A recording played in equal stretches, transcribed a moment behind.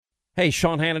Hey,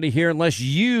 Sean Hannity here. Unless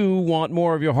you want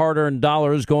more of your hard-earned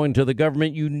dollars going to the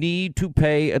government, you need to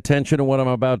pay attention to what I'm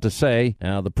about to say.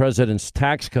 Now, the president's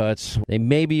tax cuts, they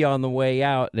may be on the way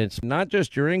out, and it's not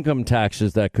just your income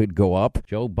taxes that could go up.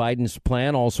 Joe Biden's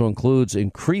plan also includes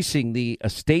increasing the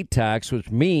estate tax, which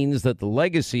means that the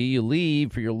legacy you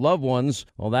leave for your loved ones,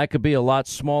 well, that could be a lot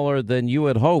smaller than you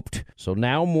had hoped. So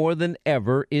now more than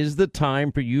ever is the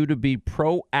time for you to be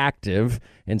proactive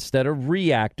instead of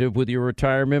reactive with your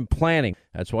retirement planning.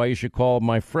 That's why you should call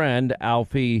my friend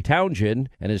Alfie Townsend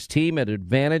and his team at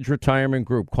Advantage Retirement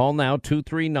Group. Call now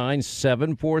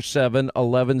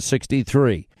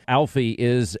 239-747-1163. Alfie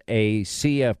is a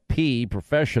CFP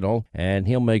professional, and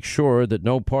he'll make sure that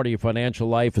no part of your financial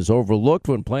life is overlooked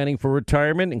when planning for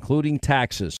retirement, including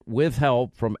taxes, with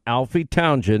help from Alfie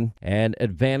Townsend and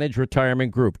Advantage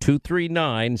Retirement Group,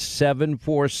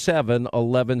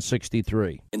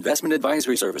 239-747-1163. Investment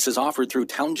advisory services offered through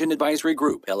Townsend Advisory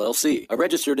Group, LLC, a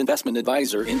registered investment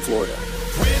advisor in Florida.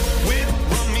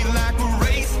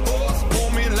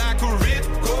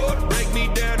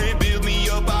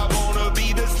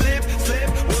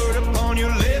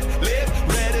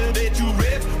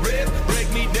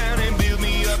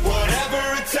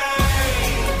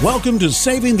 Welcome to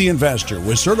Saving the Investor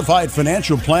with certified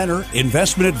financial planner,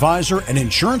 investment advisor, and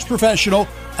insurance professional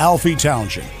Alfie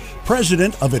Townsend,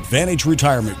 president of Advantage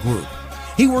Retirement Group.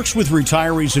 He works with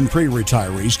retirees and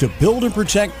pre-retirees to build and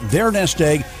protect their nest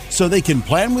egg so they can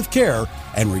plan with care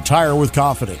and retire with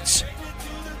confidence.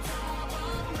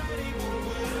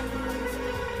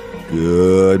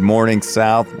 Good morning,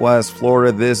 Southwest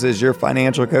Florida. This is your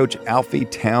financial coach, Alfie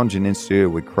Townsend, in studio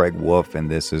with Craig Wolf,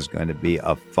 and this is going to be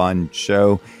a fun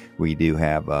show. We do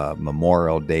have a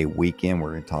Memorial Day weekend.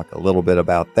 We're going to talk a little bit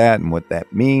about that and what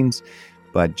that means,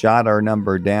 but jot our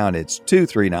number down. It's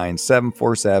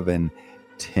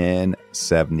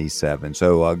 239-747-1077.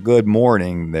 So good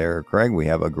morning there, Craig. We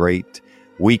have a great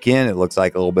weekend. It looks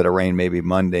like a little bit of rain maybe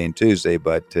Monday and Tuesday,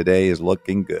 but today is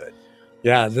looking good.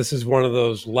 Yeah, this is one of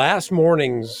those last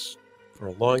mornings for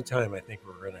a long time. I think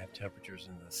we're going to have temperatures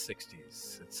in the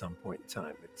 60s at some point in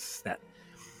time. It's that.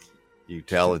 You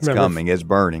tell it's coming. It's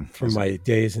burning. From my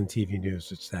days in TV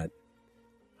news, it's that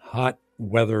hot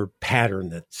weather pattern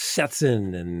that sets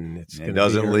in, and it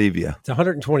doesn't leave you. It's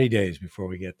 120 days before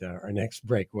we get our next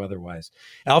break weather-wise.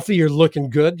 Alfie, you're looking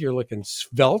good. You're looking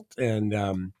svelte, and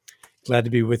glad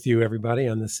to be with you, everybody,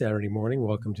 on this Saturday morning.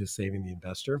 Welcome to Saving the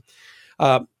Investor.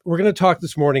 We're going to talk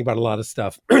this morning about a lot of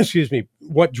stuff. Excuse me.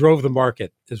 What drove the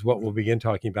market is what we'll begin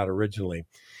talking about originally.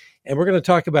 And we're going to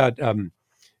talk about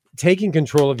taking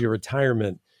control of your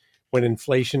retirement when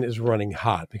inflation is running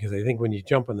hot. Because I think when you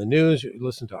jump on the news, you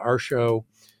listen to our show,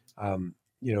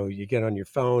 you get on your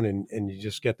phone and you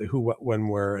just get the who, what, when,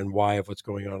 where, and why of what's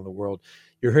going on in the world.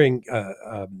 You're hearing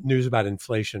news about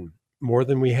inflation more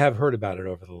than we have heard about it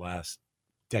over the last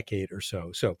decade or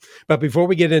so. But before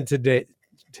we get into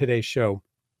today's show,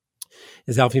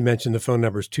 as Alfie mentioned, the phone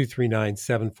number is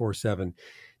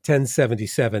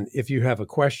 239-747-1077. If you have a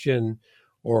question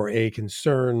or a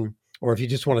concern, or if you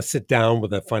just want to sit down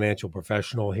with a financial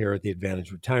professional here at the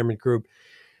Advantage Retirement Group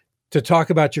to talk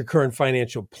about your current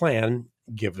financial plan,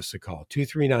 give us a call,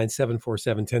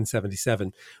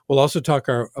 239-747-1077. We'll also talk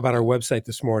about our website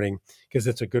this morning because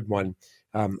it's a good one.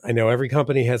 I know every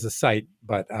company has a site,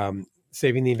 but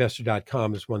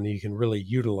savingtheinvestor.com is one that you can really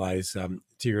utilize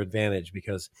to your advantage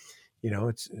because,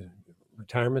 it's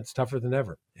retirement's tougher than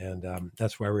ever. And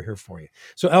that's why we're here for you.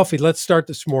 So Alfie, let's start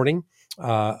this morning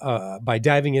by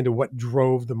diving into what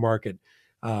drove the market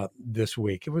this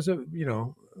week. It was a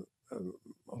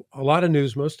lot of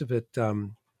news. Most of it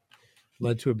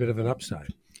led to a bit of an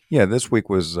upside. Yeah, this week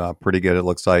was pretty good. It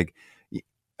looks like,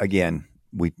 again,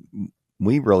 we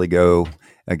really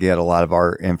get a lot of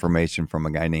our information from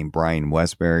a guy named Brian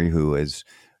Westbury, who is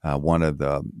one of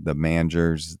the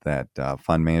managers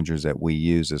fund managers that we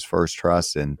use as First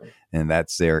Trust, and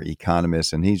that's their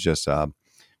economist. And he's just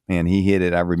he hit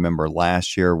it. I remember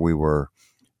last year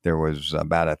there was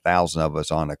about 1,000 of us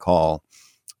on a call,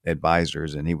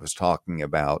 advisors, and he was talking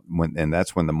about and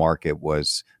that's when the market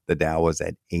the Dow was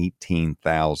at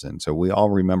 18,000. So we all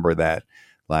remember that.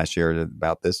 Last year,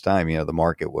 about this time, the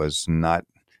market was it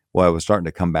was starting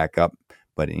to come back up,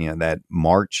 but that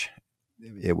March,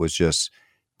 it was just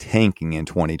tanking in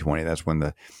 2020. That's when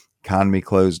the economy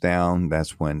closed down.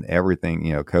 That's when everything,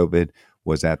 COVID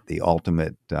was at the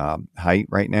ultimate height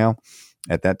right now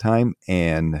at that time.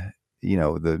 And,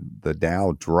 the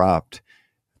Dow dropped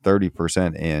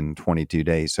 30% in 22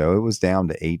 days. So it was down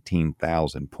to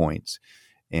 18,000 points.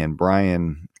 And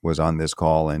Brian was on this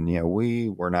call, and we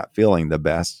were not feeling the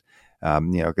best,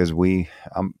 because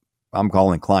I'm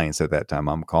calling clients at that time.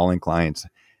 I'm calling clients,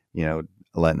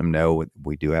 letting them know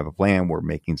we do have a plan. We're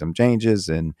making some changes,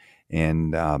 and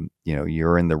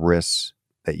you're in the risks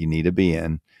that you need to be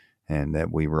in, and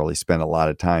that we really spend a lot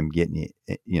of time getting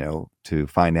you, to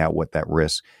find out what that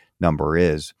risk number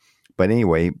is. But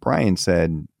anyway, Brian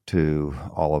said to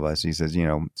all of us, he says,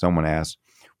 someone asked,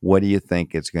 what do you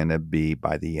think it's going to be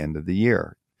by the end of the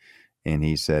year? And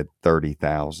he said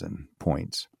 30,000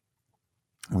 points.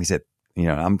 We said,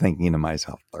 I'm thinking to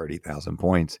myself, 30,000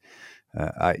 points.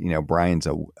 Brian's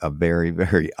a very,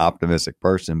 very optimistic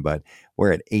person, but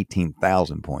we're at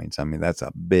 18,000 points. I mean, that's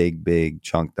a big, big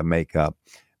chunk to make up.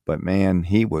 But man,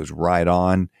 he was right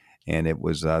on, and it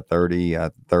was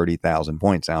 30,000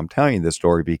 points. Now, I'm telling you this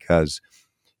story because,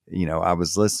 I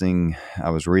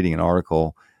was reading an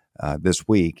article this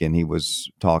week, and he was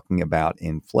talking about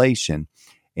inflation,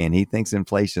 and he thinks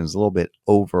inflation is a little bit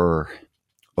over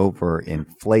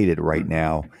inflated right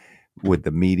now with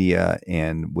the media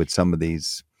and with some of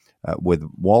these, with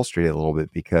Wall Street a little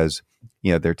bit, because,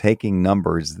 they're taking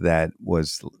numbers that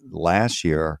was last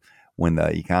year when the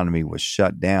economy was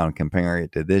shut down, comparing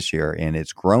it to this year, and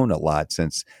it's grown a lot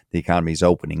since the economy is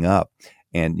opening up.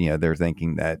 And, they're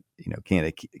thinking that, can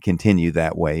it continue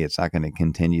that way? It's not going to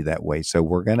continue that way. So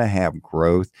we're going to have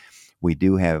growth. We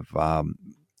do have,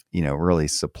 really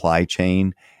supply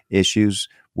chain issues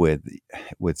with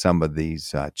some of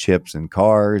these chips and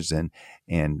cars, and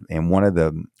one of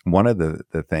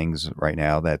the things right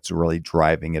now that's really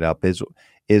driving it up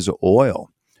is oil.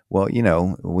 Well,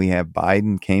 we have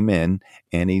Biden came in,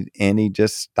 and he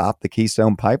just stopped the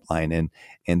Keystone Pipeline,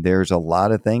 and there's a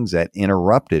lot of things that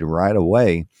interrupted right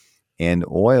away, and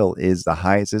oil is the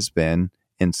highest it's been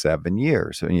in 7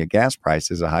 years. So gas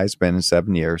price is the highest it's been in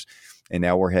 7 years, and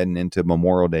now we're heading into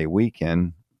Memorial Day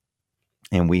weekend,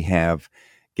 and we have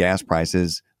gas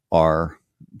prices are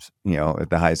at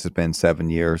the highest it's been in 7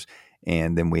 years,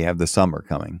 and then we have the summer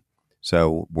coming.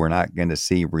 So we're not going to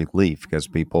see relief because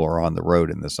people are on the road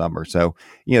in the summer. So,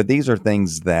 these are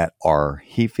things that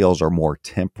he feels are more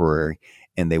temporary,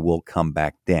 and they will come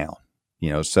back down,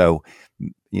 so,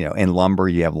 in lumber,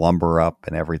 you have lumber up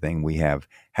and everything. We have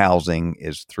housing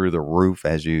is through the roof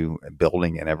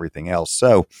building and everything else.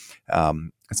 So,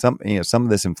 some of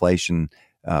this inflation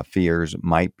fears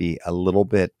might be a little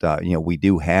bit, we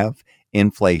do have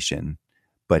inflation,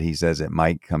 but he says it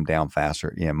might come down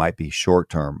faster. It might be short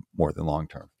term more than long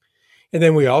term. And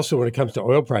then we also, when it comes to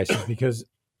oil prices, because,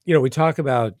 we talk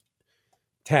about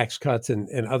tax cuts and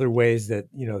other ways that,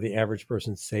 the average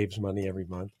person saves money every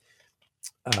month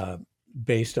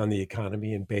based on the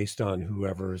economy and based on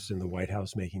whoever's in the White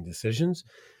House making decisions.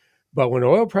 But when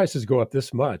oil prices go up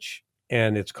this much,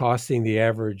 and it's costing the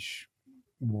average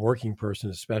working person,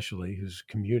 especially who's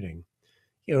commuting,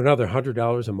 another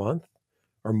 $100 a month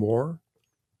or more,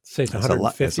 say it's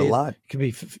 $150. That's a lot. It could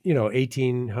be,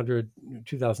 $1,800,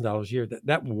 $2,000 a year.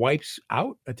 That wipes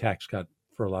out a tax cut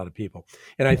for a lot of people.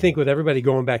 And I think with everybody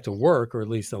going back to work, or at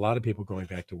least a lot of people going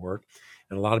back to work,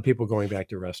 and a lot of people going back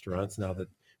to restaurants, now that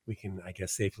we can, I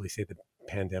guess, safely say the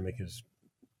pandemic is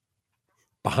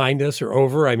behind us or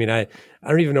over. I mean, I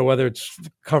don't even know whether it's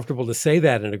comfortable to say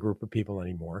that in a group of people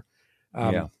anymore.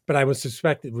 But I would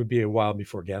suspect it would be a while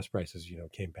before gas prices,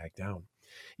 came back down.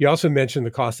 You also mentioned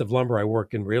the cost of lumber. I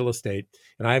work in real estate,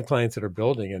 and I have clients that are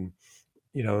building, and,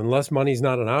 unless money's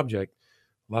not an object,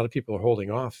 a lot of people are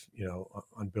holding off,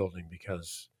 on building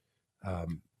because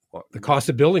the cost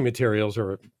of building materials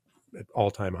are at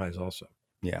all-time highs also.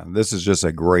 Yeah, this is just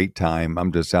a great time.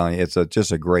 I'm just telling you, it's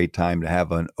just a great time to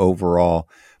have an overall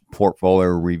portfolio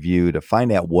review to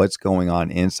find out what's going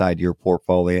on inside your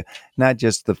portfolio, not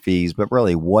just the fees, but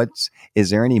really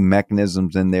is there any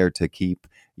mechanisms in there to keep,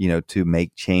 to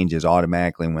make changes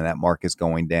automatically when that market's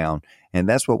going down. And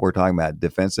that's what we're talking about,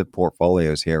 defensive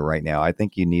portfolios here right now. I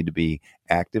think you need to be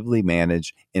actively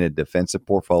managed in a defensive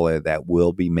portfolio that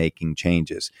will be making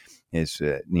changes.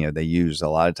 They use a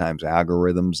lot of times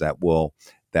algorithms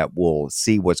that will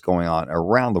see what's going on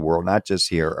around the world, not just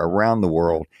here, around the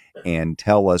world, and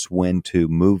tell us when to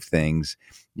move things,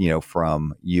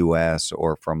 from U.S.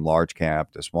 or from large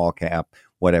cap to small cap,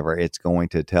 whatever. It's going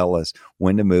to tell us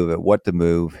when to move it, what to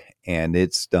move, and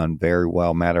it's done very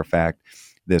well. Matter of fact,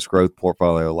 this growth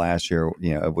portfolio last year,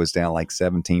 it was down like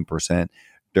 17%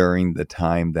 during the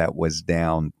time that was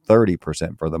down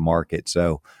 30% for the market.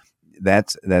 So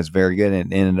that's very good,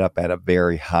 and ended up at a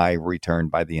very high return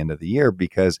by the end of the year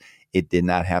because it did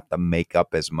not have to make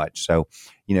up as much. So,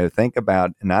 think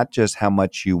about not just how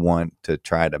much you want to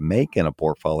try to make in a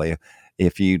portfolio.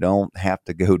 If you don't have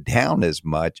to go down as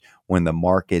much when the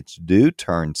markets do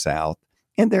turn south,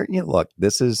 and there, look,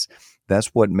 this is that's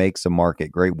what makes the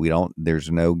market great. There's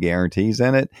no guarantees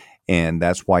in it, and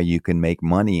that's why you can make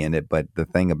money in it. But the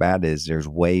thing about it is there's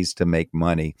ways to make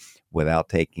money without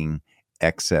taking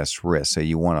excess risk. So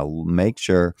you want to make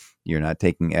sure you're not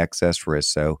taking excess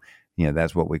risk. So,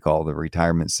 that's what we call the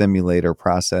retirement simulator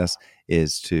process,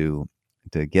 is to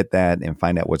get that and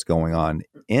find out what's going on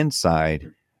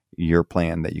inside your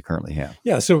plan that you currently have.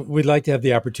 Yeah. So we'd like to have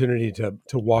the opportunity to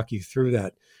walk you through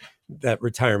that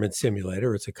retirement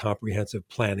simulator. It's a comprehensive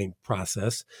planning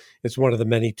process. It's one of the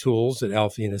many tools that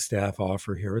Alfie and his staff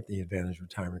offer here at the Advantage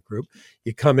Retirement Group.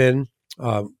 You come in,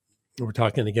 we're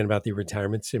talking again about the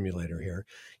retirement simulator here.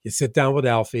 You sit down with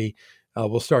Alfie.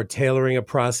 We'll start tailoring a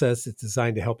process that's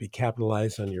designed to help you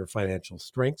capitalize on your financial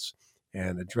strengths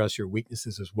and address your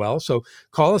weaknesses as well. So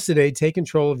call us today. Take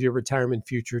control of your retirement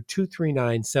future,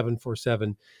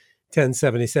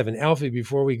 239-747-1077. Alfie,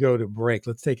 before we go to break,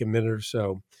 let's take a minute or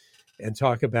so and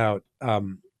talk about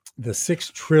the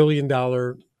 $6 trillion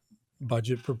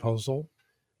budget proposal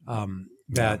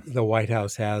that the White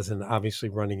House has, and obviously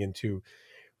running into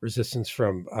resistance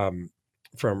from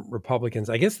Republicans.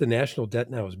 I guess the national debt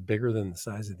now is bigger than the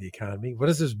size of the economy. What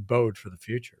does this bode for the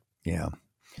future? Yeah.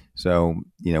 So,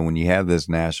 when you have this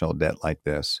national debt like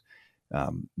this,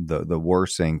 the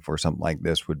worst thing for something like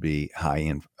this would be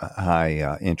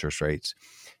high interest rates.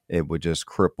 It would just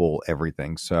cripple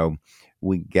everything. So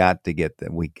we got to get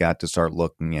that. We got to start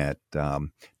looking at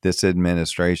this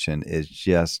administration is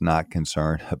just not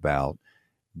concerned about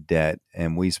debt.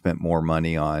 And we spent more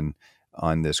money on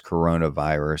this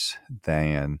coronavirus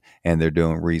and they're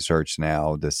doing research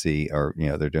now to see, or,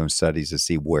 they're doing studies to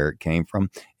see where it came from.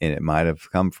 And it might have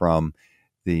come from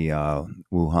the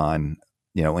Wuhan,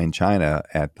 in China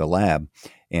at the lab.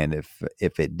 And if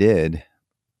it did,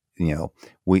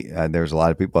 there's a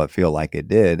lot of people that feel like it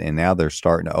did. And now they're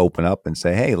starting to open up and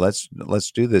say, hey, let's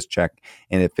do this check.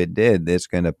 And if it did, it's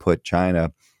going to put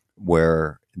China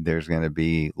where there's going to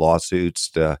be lawsuits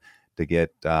to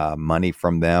get money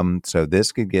from them. So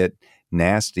this could get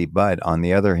nasty. But on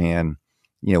the other hand,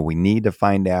 we need to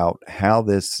find out how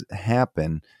this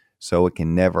happened so it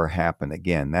can never happen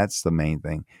again. That's the main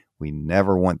thing. We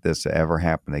never want this to ever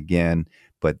happen again.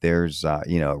 But there's,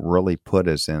 it really put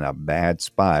us in a bad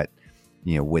spot,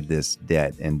 with this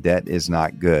debt. And debt is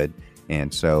not good.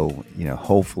 And so,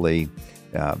 hopefully,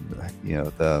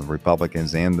 the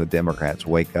Republicans and the Democrats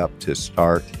wake up to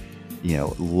start,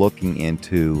 looking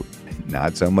into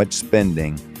not so much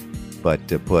spending, but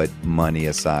to put money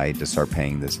aside to start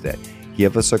paying this debt.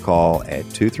 Give us a call at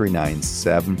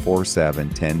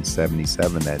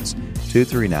 239-747-1077. That's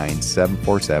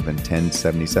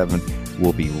 239-747-1077.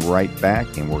 We'll be right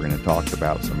back, and we're going to talk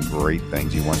about some great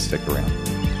things. You want to stick around.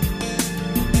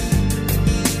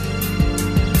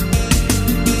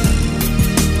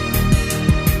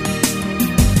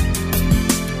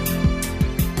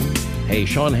 Hey,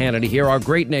 Sean Hannity here. Our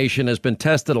great nation has been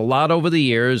tested a lot over the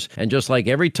years, and just like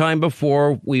every time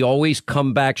before, we always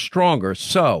come back stronger.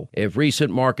 So, if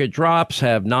recent market drops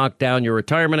have knocked down your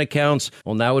retirement accounts,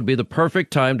 well, now would be the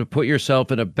perfect time to put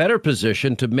yourself in a better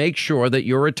position to make sure that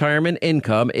your retirement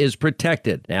income is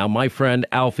protected. Now, my friend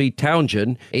Alfie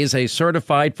Townsend is a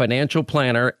certified financial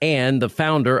planner and the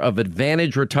founder of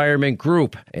Advantage Retirement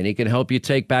Group, and he can help you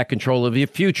take back control of your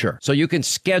future. So you can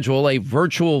schedule a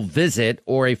virtual visit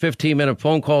or a 15-minute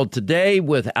phone call today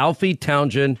with Alfie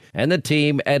Townsend and the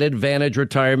team at Advantage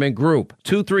Retirement Group.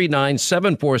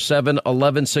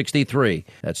 239-747-1163.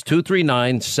 That's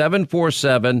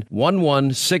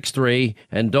 239-747-1163.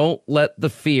 And don't let the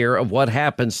fear of what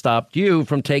happened stop you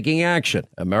from taking action.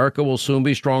 America will soon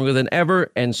be stronger than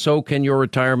ever, and so can your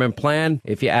retirement plan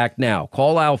if you act now.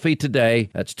 Call Alfie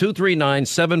today. That's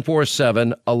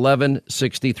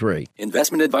 239-747-1163.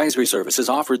 Investment advisory services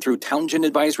offered through Townsend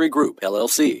Advisory Group,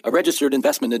 LLC, a registered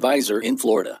investment advisor in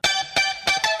Florida.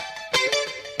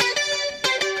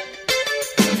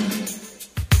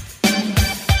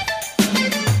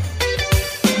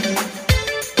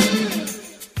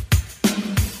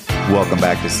 Welcome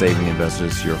back to Saving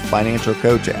Investors, your financial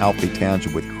coach, Alfie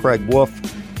Townsend with Craig Wolf,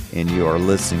 and you are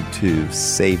listening to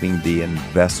Saving the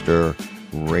Investor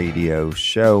radio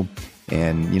show.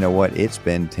 And you know what? It's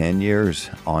been 10 years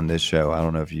on this show. I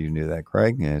don't know if you knew that,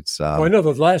 Craig. It's I know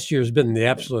the last year has been the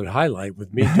absolute highlight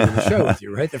with me doing the show with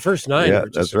you, right? The first 9 were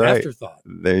just an afterthought.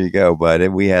 There you go.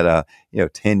 But we had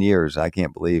 10 years. I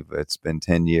can't believe it's been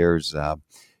 10 years. I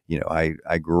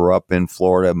grew up in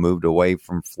Florida, moved away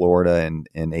from Florida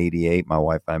in 88. My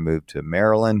wife and I moved to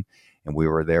Maryland, and we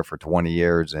were there for 20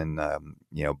 years and,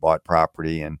 bought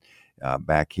property and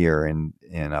back here in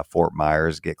Fort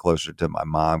Myers, get closer to my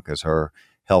mom because her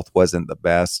health wasn't the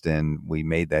best. And we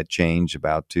made that change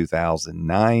about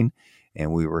 2009.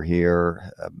 and we were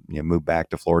here. Moved back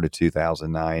to Florida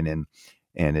 2009,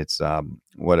 and it's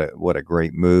what a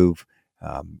great move.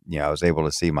 I was able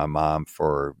to see my mom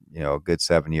for a good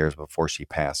 7 years before she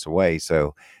passed away.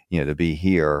 So to be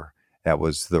here, that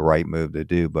was the right move to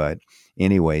do. But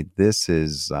anyway, this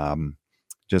is I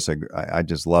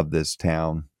just love this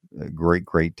town. A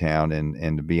great town,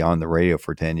 and to be on the radio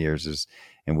for 10 years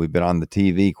and we've been on the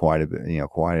TV quite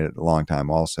a long time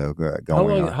also.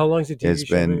 How long is the TV It's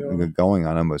show been going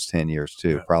on almost 10 years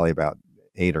too, Yeah. probably about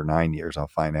 8 or 9 years. I'll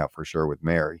find out for sure with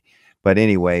Mary. But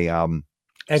anyway, And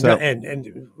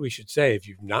we should say, if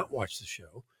you've not watched the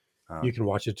show, you can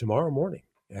watch it tomorrow morning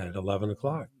at 11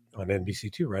 o'clock on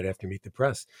NBC2 right after Meet the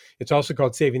Press. It's also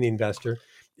called Saving the Investor.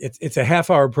 It's a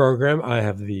half-hour program. I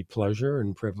have the pleasure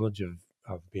and privilege of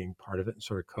being part of it and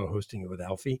sort of co-hosting it with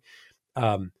Alfie.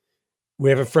 We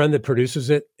have a friend that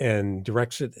produces it and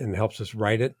directs it and helps us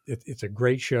write it. It's a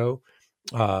great show.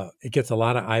 It gets a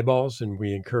lot of eyeballs, and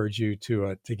we encourage you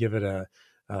to give it a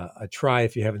try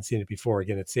if you haven't seen it before.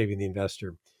 Again, it's Saving the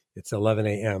Investor. It's 11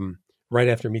 a.m. right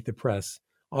after Meet the Press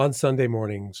on Sunday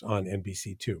mornings on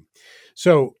NBC2.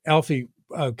 So, Alfie,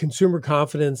 consumer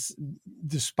confidence,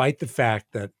 despite the fact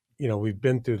that we've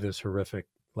been through this horrific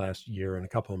last year and a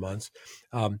couple of months,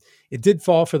 it did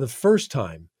fall for the first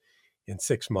time in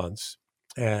 6 months.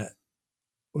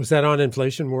 Was that on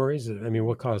inflation worries? I mean,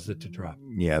 what caused it to drop?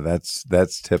 Yeah, that's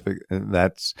typical.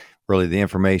 That's really the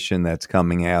information that's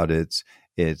coming out. It's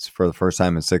for the first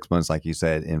time in 6 months, like you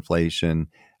said, inflation,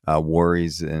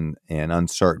 worries, and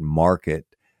uncertain market,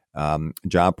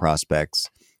 job prospects.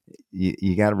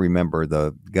 You got to remember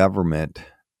the government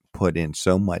put in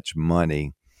so much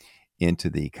money into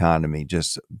the economy,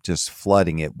 just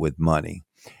flooding it with money.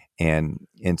 And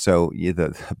so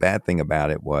the bad thing about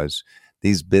it was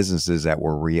these businesses that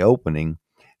were reopening,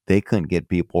 they couldn't get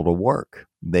people to work.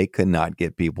 They could not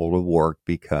get people to work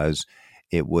because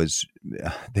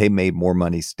they made more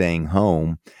money staying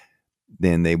home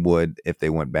than they would if they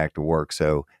went back to work.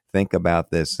 So think about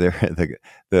this: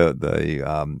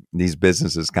 these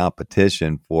businesses'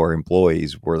 competition for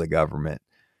employees were the government.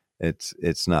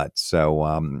 It's nuts. So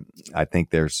I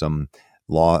think there's some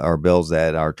law or bills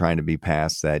that are trying to be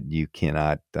passed that you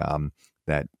cannot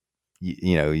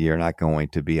you're not going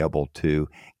to be able to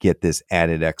get this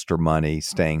added extra money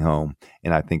staying home.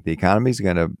 And I think the economy is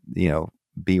going to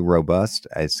be robust.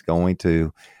 It's going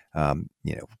to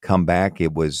come back.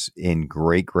 It was in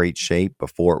great shape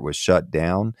before it was shut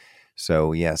down.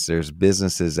 So yes, there's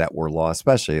businesses that were lost,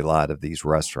 especially a lot of these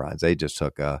restaurants. They just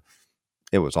took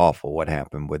it was awful what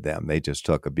happened with them. They just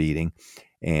took a beating.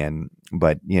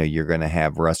 But you're going to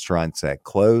have restaurants that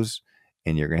close,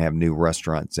 and you're going to have new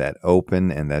restaurants that open,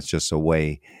 and that's just the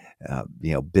way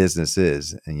business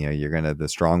is. And the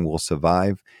strong will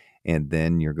survive, and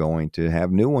then you're going to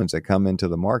have new ones that come into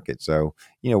the market. So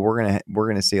we're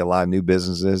going to see a lot of new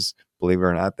businesses, believe it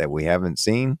or not, that we haven't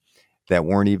seen, that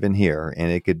weren't even here,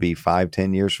 and it could be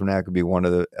 5-10 years from now. It could be one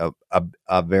of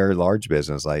a very large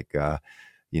business like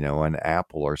an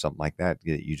Apple or something like that.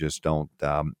 You just don't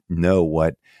know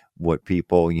what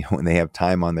people, when they have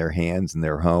time on their hands and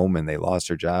they're home and they lost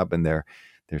their job and they're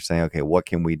saying, okay, what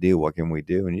can we do? What can we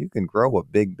do? And you can grow a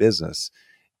big business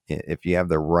if you have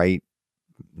the right,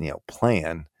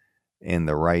 plan and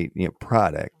the right,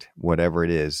 product, whatever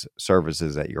it is,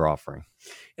 services that you're offering.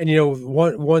 And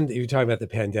one you're talking about the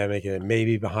pandemic and it may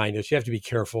be behind us. You have to be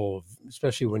careful,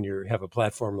 especially when you have a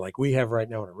platform like we have right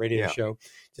now on a radio show,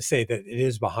 to say that it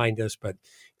is behind us. But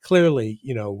clearly,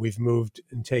 we've moved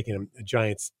and taken a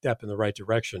giant step in the right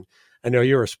direction. I know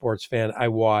you're a sports fan. I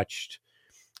watched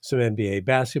some NBA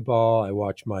basketball. I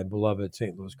watched my beloved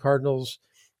St. Louis Cardinals.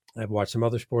 I've watched some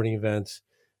other sporting events,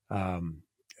 a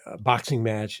boxing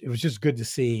match. It was just good to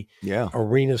see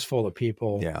arenas full of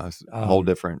people. Yeah, it's a whole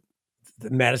different. The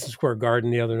Madison Square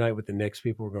Garden the other night with the Knicks,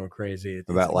 people were going crazy.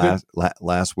 About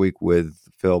last week with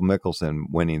Phil Mickelson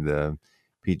winning the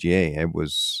PGA,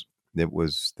 there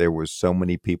was so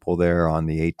many people there on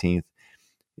the 18th.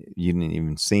 You didn't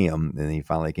even see him. And he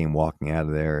finally came walking out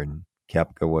of there, and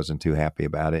Koepka wasn't too happy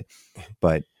about it.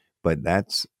 But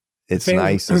it's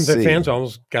nice to see. The fans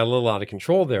almost got a little out of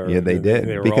control there. Yeah, they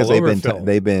did, because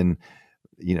they've been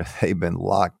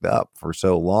locked up for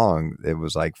so long. It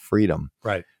was like freedom,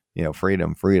 right?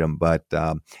 Freedom. But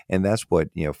and that's what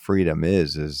freedom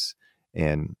is.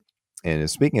 And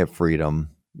speaking of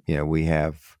freedom, we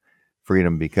have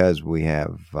freedom because we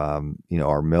have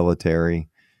our military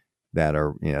that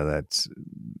are that's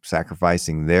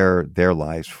sacrificing their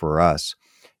lives for us,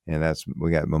 and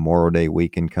we got Memorial Day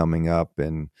weekend coming up,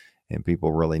 and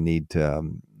people really need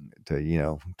to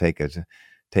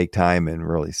take time and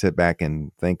really sit back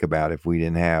and think about if we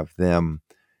didn't have them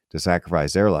to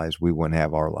sacrifice their lives, we wouldn't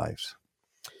have our lives.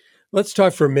 Let's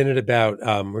talk for a minute about,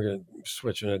 we're going to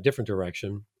switch in a different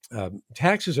direction.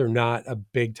 Taxes are not a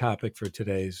big topic for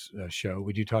today's show.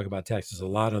 We do talk about taxes a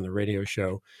lot on the radio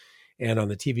show and on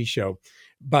the TV show,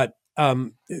 but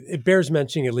it bears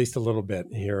mentioning at least a little bit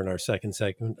here in our second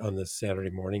segment on this Saturday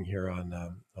morning here on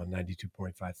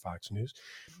 92.5 Fox News.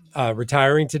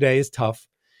 Retiring today is tough.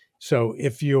 So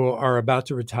if you are about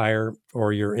to retire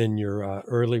or you're in your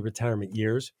early retirement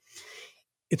years,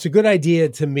 it's a good idea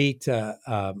to meet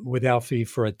with Alfie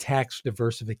for a tax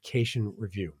diversification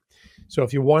review. So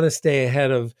if you want to stay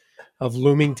ahead of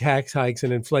looming tax hikes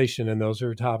and inflation, and those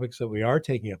are topics that we are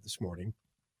taking up this morning,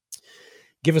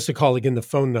 give us a call. Again, the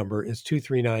phone number is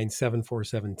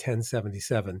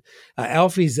 239-747-1077.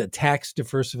 Alfie's tax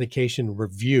diversification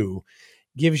review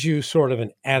gives you sort of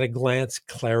an at-a-glance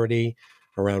clarity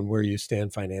around where you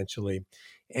stand financially.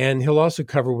 And he'll also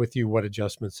cover with you what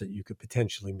adjustments that you could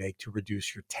potentially make to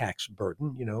reduce your tax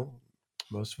burden. You know,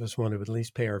 most of us want to at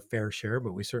least pay our fair share,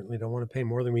 but we certainly don't want to pay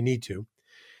more than we need to.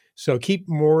 So keep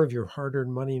more of your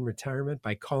hard-earned money in retirement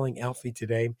by calling Alfie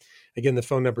today. Again, the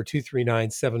phone number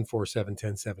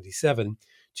 239-747-1077,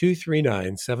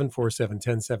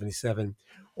 239-747-1077,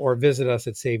 or visit us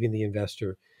at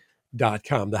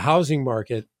savingtheinvestor.com. The housing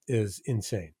market is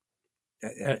insane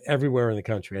everywhere in the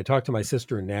country. I talked to my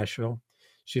sister in Nashville.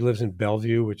 She lives in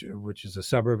Bellevue, which is a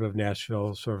suburb of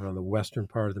Nashville, sort of on the western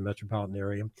part of the metropolitan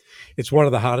area. It's one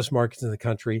of the hottest markets in the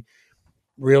country.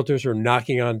 Realtors are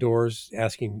knocking on doors,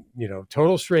 asking,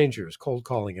 total strangers, cold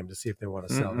calling them to see if they want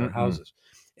to sell their houses.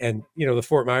 And, the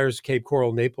Fort Myers, Cape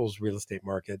Coral, Naples real estate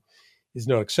market is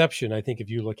no exception. I think if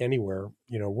you look anywhere,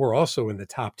 we're also in the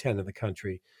top 10 in the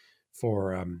country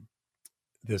for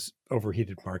this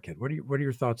overheated market. What are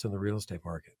your thoughts on the real estate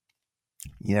market?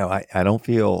 I don't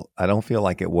feel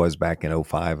like it was back in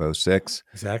 05, 06.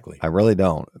 Exactly. I really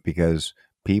don't, because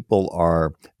people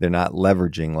they're not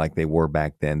leveraging like they were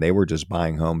back then. They were just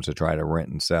buying homes to try to rent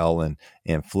and sell and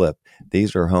flip.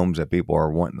 These are homes that people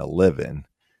are wanting to live in.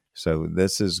 So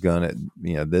this is I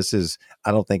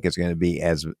don't think it's going to be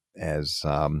as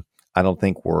I don't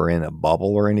think we're in a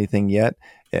bubble or anything yet.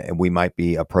 We might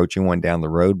be approaching one down the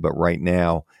road, but right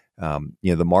now,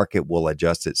 the market will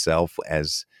adjust itself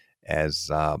as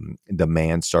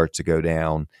demand starts to go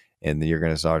down, and you're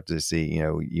going to start to see,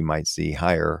 you might see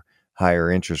higher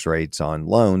interest rates on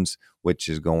loans, which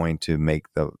is going to make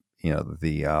the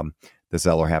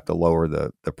seller have to lower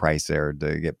the price there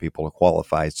to get people to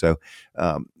qualify. So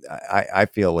I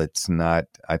feel it's not.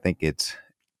 I think it's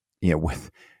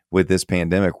with this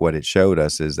pandemic, what it showed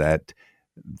us is that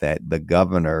the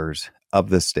governors of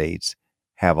the states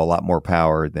have a lot more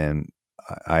power than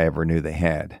I ever knew they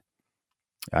had.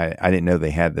 I didn't know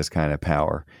they had this kind of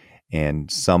power,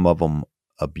 and some of them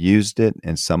abused it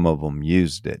and some of them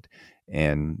used it.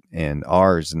 And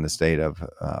ours in the state of,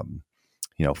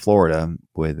 Florida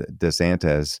with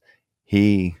DeSantis,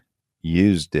 he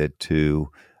used it to,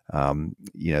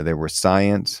 there was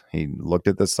science. He looked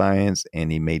at the science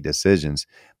and he made decisions.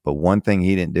 But one thing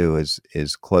he didn't do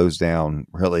is close down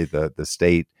really the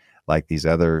state like these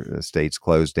other states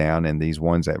closed down. And these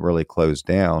ones that really closed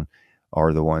down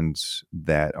are the ones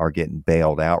that are getting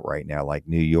bailed out right now, like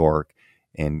New York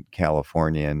and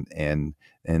California. And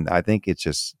I think it's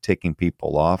just ticking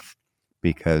people off,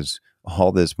 because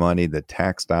all this money, the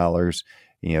tax dollars,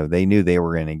 they knew they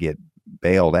were going to get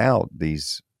bailed out.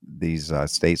 These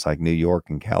states like New York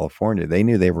and California, they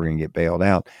knew they were going to get bailed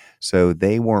out. So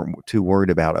they weren't too worried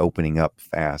about opening up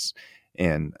fast.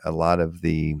 And a lot of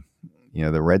the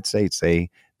red states, they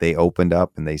opened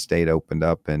up and they stayed opened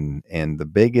up. And the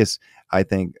biggest, I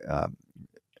think,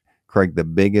 Craig, the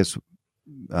biggest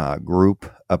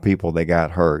group of people that got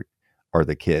hurt are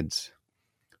the kids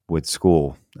with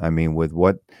school. I mean, with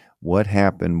what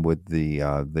happened with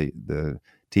the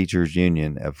teachers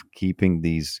union of keeping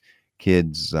these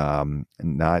kids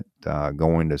not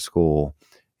going to school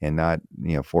and not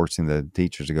forcing the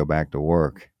teachers to go back to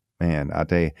work. Man, I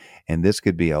tell you, and this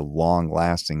could be a long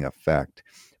lasting effect.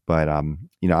 But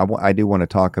I do want to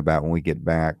talk about when we get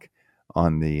back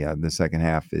on the second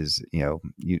half is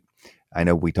I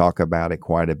know we talk about it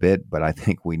quite a bit, but I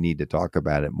think we need to talk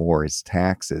about it more is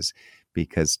taxes,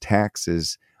 because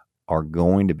taxes are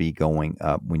going to be going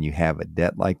up when you have a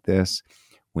debt like this,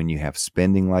 when you have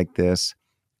spending like this.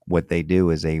 What they do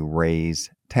is they raise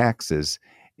taxes.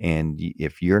 And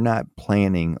if you're not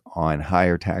planning on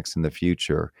higher tax in the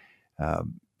future,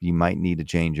 you might need to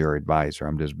change your advisor.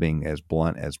 I'm just being as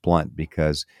blunt,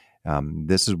 because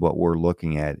This is what we're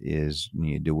looking at is,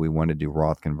 do we want to do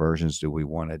Roth conversions? Do we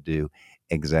want to do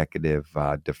executive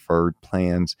deferred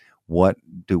plans? What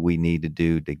do we need to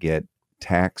do to get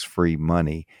tax-free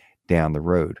money down the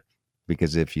road?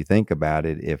 Because if you think about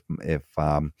it, if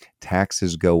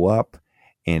taxes go up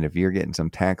and if you're getting some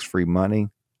tax-free money,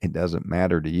 it doesn't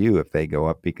matter to you if they go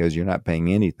up because you're not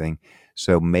paying anything.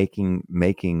 So making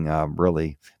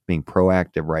really being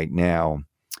proactive right now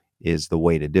is the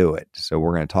way to do it. So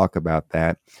we're going to talk about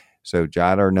that. So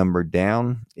jot our number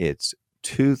down. It's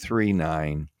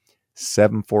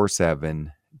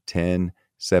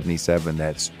 239-747-1077.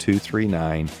 That's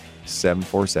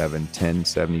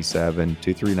 239-747-1077,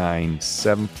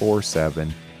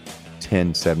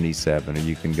 239-747-1077. Or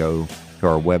you can go to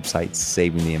our website,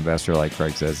 Saving the Investor. Like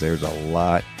Craig says, there's a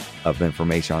lot of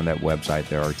information on that website.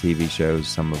 There are TV shows,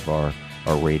 some of our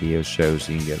radio shows.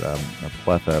 You can get a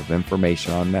plethora of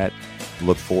information on that.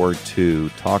 Look forward to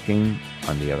talking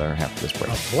on the other half of this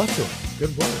break. A plethora.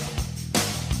 Good word.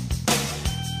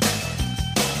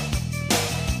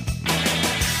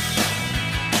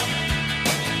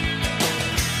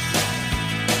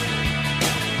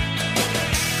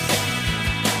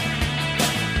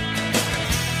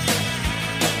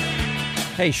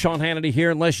 Hey, Sean Hannity here.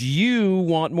 Unless you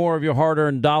want more of your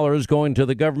hard-earned dollars going to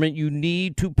the government, you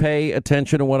need to pay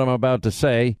attention to what I'm about to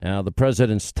say. Now, the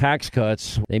president's tax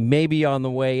cuts, they may be on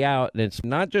the way out, and it's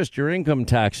not just your income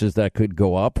taxes that could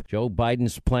go up. Joe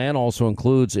Biden's plan also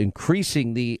includes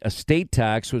increasing the estate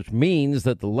tax, which means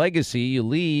that the legacy you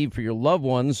leave for your loved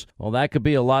ones, well, that could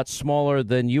be a lot smaller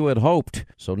than you had hoped.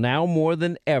 So now more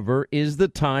than ever is the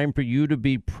time for you to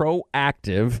be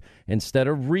proactive instead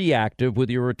of reactive with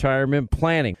your retirement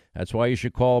planning. That's why you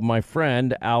should call my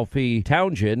friend Alfie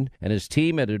Townsend and his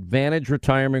team at Advantage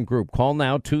Retirement Group. Call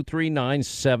now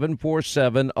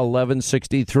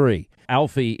 239-747-1163.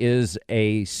 Alfie is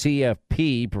a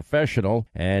CFP professional,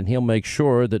 and he'll make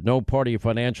sure that no part of your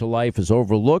financial life is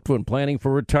overlooked when planning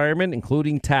for retirement,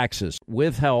 including taxes,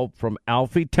 with help from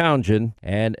Alfie Townsend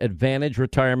and Advantage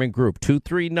Retirement Group,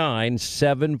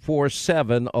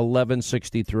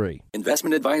 239-747-1163.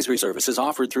 Investment advisory services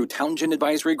offered through Townsend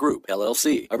Advisory Group,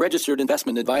 LLC, a registered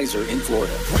investment advisor in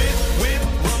Florida.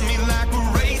 Run me like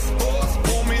a racehorse,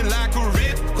 pull me like a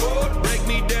ripcord, break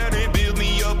me down and build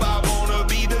me up. I wanna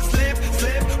be the slip,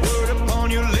 word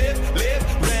upon your lip,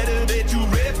 rather that you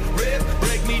rip,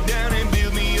 break me down and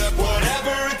build me up.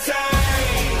 Whatever it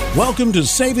takes. Welcome to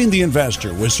Saving the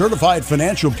Investor with certified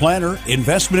financial planner,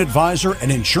 investment advisor,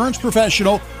 and insurance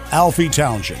professional Alfie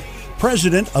Townsend,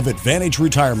 president of Advantage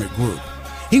Retirement Group.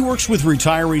 He works with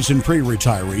retirees and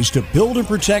pre-retirees to build and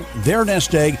protect their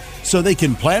nest egg so they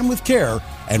can plan with care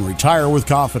and retire with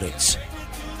confidence.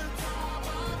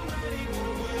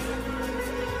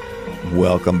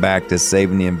 Welcome back to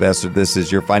Saving the Investor. This is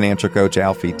your financial coach,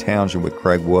 Alfie Townsend, with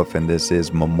Craig Wolf, and this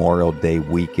is Memorial Day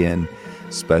weekend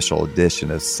special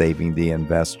edition of Saving the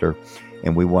Investor.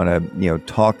 And we want to,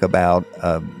 talk about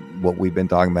what we've been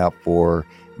talking about for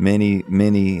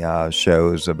many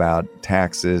shows about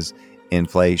taxes,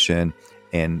 inflation,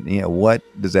 and what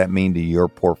does that mean to your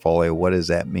portfolio? What does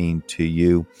that mean to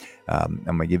you? I'm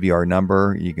going to give you our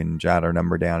number. You can jot our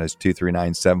number down as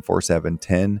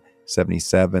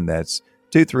 239-747-1077. That's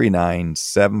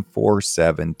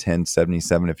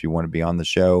 239-747-1077 if you want to be on the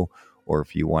show, or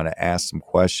if you want to ask some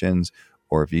questions,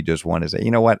 or if you just want to say,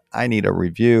 you know what, I need a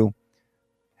review.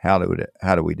 How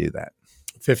do we do that?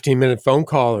 15-minute phone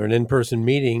call or an in-person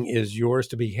meeting is yours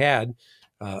to be had.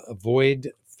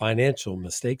 Avoid financial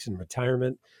mistakes in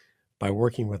retirement by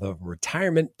working with a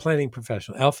retirement planning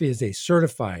professional. Alfie is a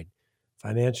certified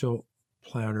financial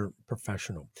planner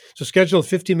professional. So schedule a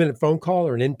 15-minute phone call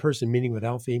or an in-person meeting with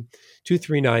Alfie,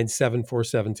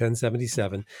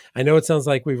 239-747-1077. I know it sounds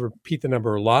like we repeat the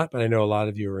number a lot, but I know a lot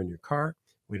of you are in your car.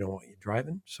 We don't want you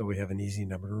driving, so we have an easy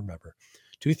number to remember.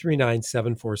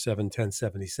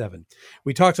 239-747-1077.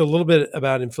 We talked a little bit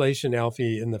about inflation,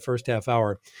 Alfie, in the first half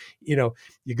hour. You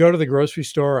go to the grocery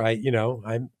store.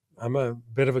 I'm a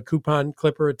bit of a coupon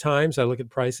clipper at times. I look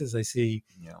at prices. I see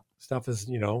stuff is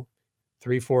 3,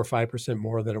 4, 5%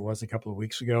 more than it was a couple of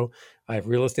weeks ago. I have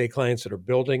real estate clients that are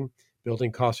building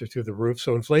costs are through the roof.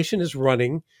 So inflation is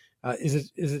running.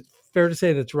 Is it fair to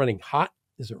say that it's running hot?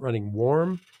 Is it running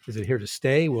warm? Is it here to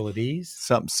stay? Will it ease?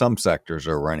 Some sectors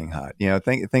are running hot.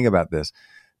 Think about this.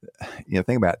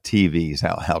 Think about TVs,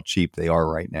 how cheap they are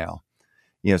right now.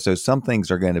 So some things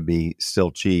are going to be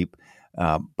still cheap,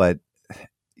 but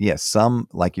some,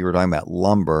 like you were talking about,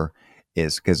 lumber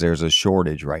is because there's a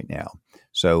shortage right now.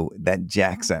 So that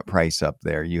jacks that price up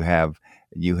there. You have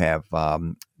the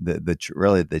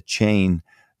chain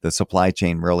the supply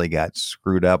chain really got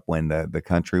screwed up when the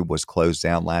country was closed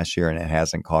down last year, and it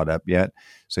hasn't caught up yet.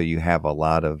 So you have a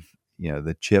lot of,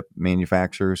 the chip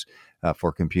manufacturers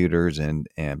for computers and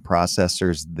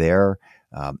processors, they're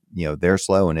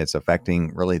slow, and it's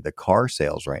affecting really the car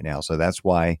sales right now. So that's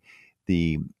why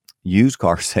the used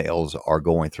car sales are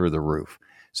going through the roof.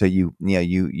 So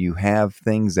you have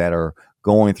things that are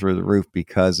going through the roof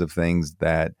because of things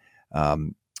that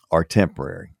are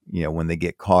temporary. When they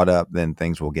get caught up, then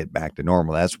things will get back to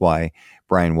normal. That's why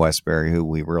Brian Westbury, who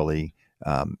we really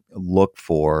look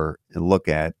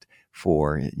at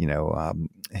for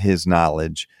his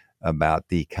knowledge about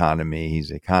the economy.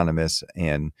 He's an economist,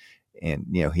 and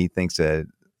he thinks that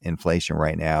inflation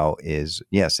right now is,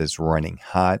 yes, it's running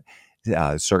hot.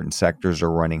 Certain sectors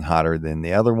are running hotter than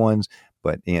the other ones,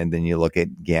 and then you look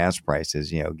at gas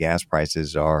prices. Gas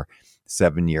prices are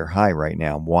 7-year high right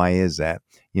now. Why is that?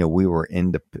 We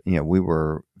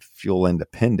were fuel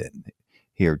independent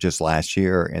here just last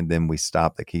year, and then we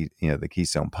stopped the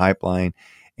Keystone Pipeline.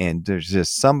 And there's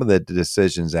just some of the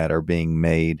decisions that are being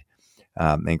made.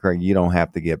 And Craig, you don't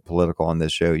have to get political on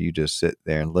this show. You just sit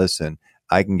there and listen.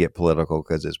 I can get political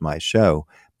because it's my show.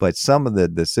 But some of the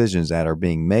decisions that are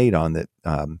being made on that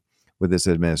with this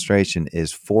administration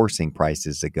is forcing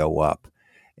prices to go up.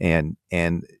 And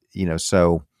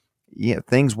so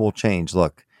things will change.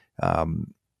 Look,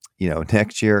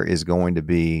 next year is going to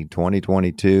be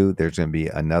 2022. There's going to be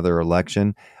another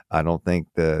election. I don't think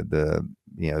they're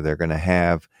going to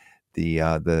have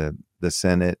the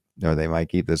Senate, or they might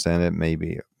keep the Senate,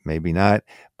 maybe not,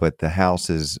 but the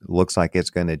House looks like it's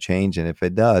going to change. And if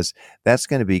it does, that's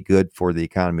going to be good for the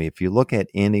economy. If you look at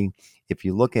any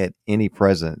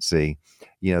presidency,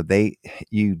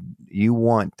 you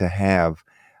want to have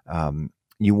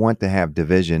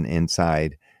division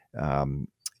inside,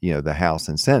 the House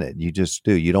and Senate. You just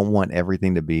do. You don't want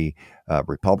everything to be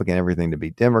Republican, everything to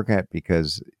be Democrat,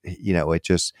 because it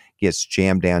just gets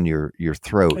jammed down your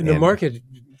throat. And the market,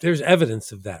 there's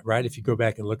evidence of that, right? If you go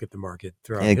back and look at the market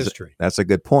throughout history. That's a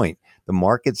good point. The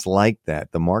markets like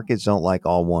that. The markets don't like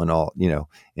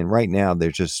and right now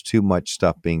there's just too much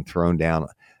stuff being thrown down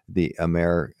the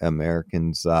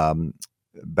Americans'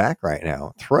 back right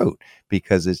now, throat,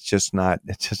 because it just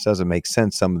doesn't make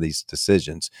sense, some of these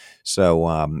decisions.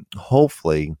 So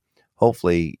hopefully,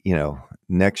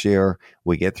 next year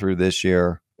we get through this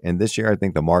year. And this year, I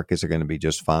think the markets are going to be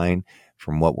just fine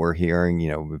from what we're hearing.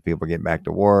 People are getting back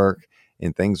to work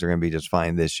and things are going to be just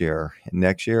fine this year. And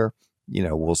next year,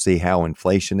 we'll see how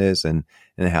inflation is and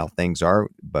how things are.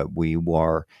 But we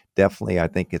are definitely, I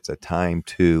think it's a time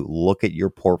to look at your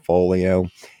portfolio,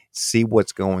 see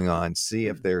what's going on, see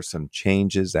if there's some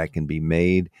changes that can be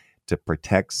made to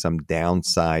protect some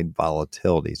downside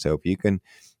volatility. So if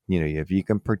you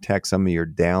can protect some of your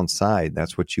downside,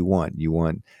 that's what you want. You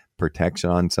want protection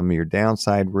on some of your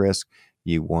downside risk.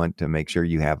 You want to make sure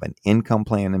you have an income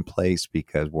plan in place,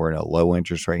 because we're in a low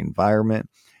interest rate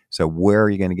environment. So where are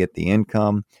you going to get the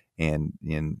income, and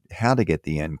how to get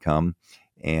the income?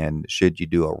 And should you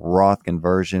do a Roth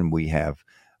conversion? We have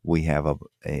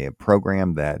a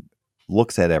program that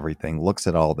looks at everything, looks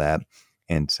at all that,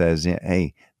 and says,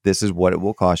 hey, this is what it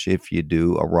will cost you if you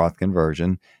do a Roth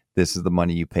conversion. This is the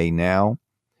money you pay now,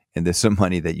 and this is the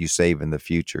money that you save in the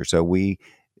future. So we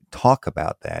talk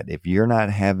about that. If you're not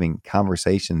having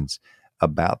conversations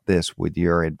about this with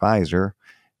your advisor,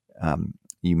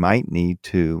 you might need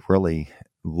to really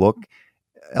look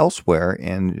elsewhere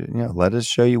and let us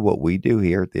show you what we do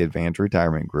here at the Advantage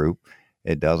Retirement Group.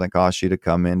 It doesn't cost you to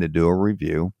come in to do a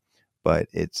review, but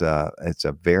it's a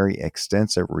very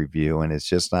extensive review, and it's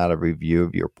just not a review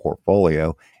of your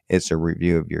portfolio. It's a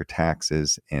review of your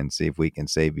taxes and see if we can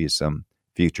save you some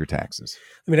future taxes.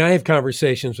 I mean, I have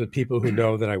conversations with people who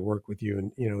know that I work with you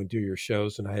and, and do your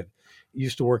shows. And I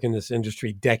used to work in this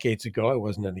industry decades ago. I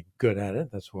wasn't any good at it.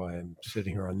 That's why I'm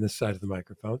sitting here on this side of the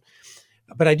microphone.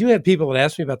 But I do have people that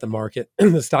ask me about the market,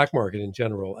 the stock market in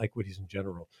general, equities in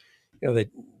general.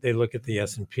 They look at the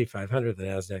S&P 500, the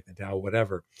NASDAQ, the Dow,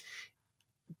 whatever.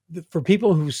 For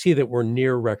people who see that we're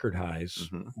near record highs,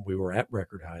 we were at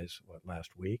record highs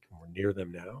last week, and we're near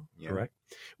them now. Yeah. Correct.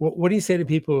 What do you say to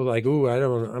people who are like,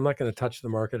 I'm not going to touch the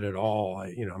market at all.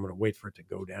 I'm going to wait for it to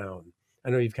go down. I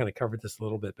know you've kind of covered this a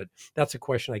little bit, but that's a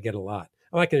question I get a lot.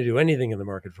 I'm not going to do anything in the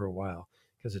market for a while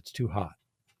because it's too hot.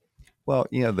 Well,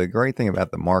 the great thing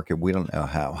about the market, we don't know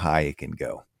how high it can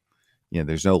go.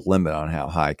 There's no limit on how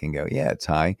high it can go. Yeah, it's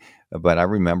high. But I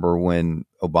remember when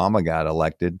Obama got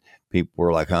elected, people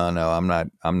were like, oh, no, I'm not,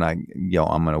 I'm going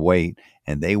to wait.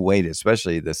 And they waited,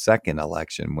 especially the second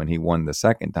election when he won the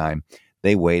second time.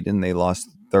 They waited and they lost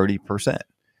 30%.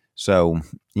 So,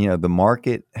 the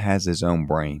market has its own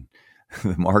brain.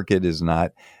 The market is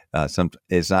not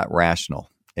it's not rational.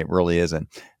 It really isn't.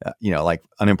 Like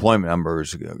unemployment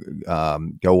numbers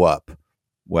go up.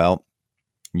 Well,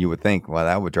 you would think, well,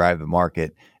 that would drive the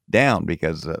market down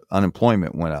because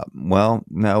unemployment went up. Well,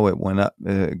 no, it went up.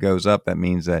 It goes up. That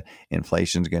means that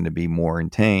inflation is going to be more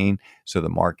contained. So the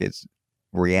markets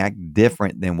react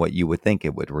different than what you would think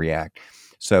it would react.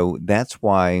 So that's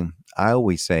why I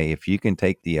always say, if you can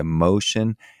take the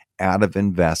emotion out of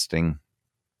investing,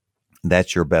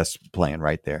 that's your best plan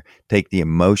right there. Take the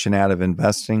emotion out of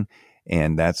investing.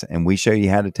 And we show you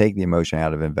how to take the emotion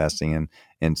out of investing.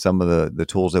 And some of the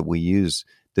tools that we use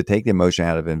to take the emotion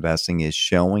out of investing is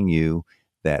showing you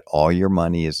that all your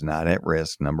money is not at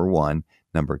risk, number one.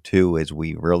 Number two is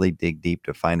we really dig deep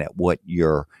to find out what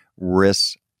your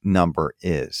risk number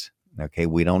is. Okay,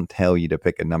 we don't tell you to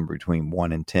pick a number between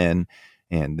 1 and 10,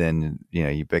 and then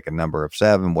you pick a number of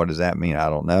 7. What does that mean? I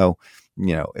don't know.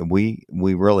 We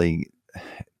really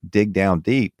dig down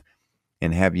deep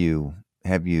and have you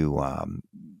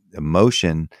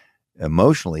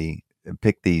emotionally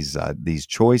pick these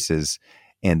choices.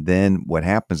 And then what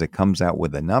happens, it comes out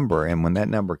with a number. And when that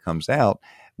number comes out,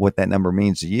 what that number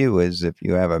means to you is if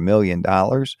you have $1 million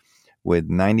with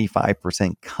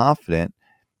 95% confident,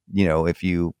 if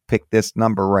you pick this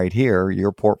number right here,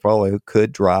 your portfolio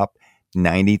could drop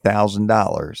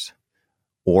 $90,000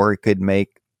 or it could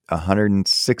make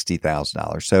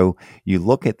 $160,000. So you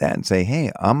look at that and say,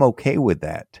 hey, I'm okay with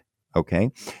that.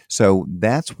 Okay. So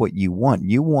that's what you want.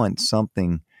 You want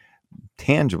something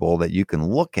tangible that you can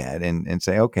look at and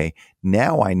say, okay,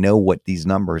 now I know what these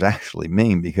numbers actually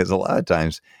mean. Because a lot of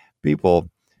times people,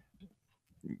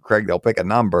 Craig, they'll pick a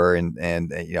number and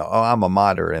oh, I'm a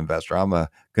moderate investor. I'm a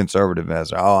conservative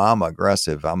investor. Oh, I'm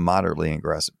aggressive. I'm moderately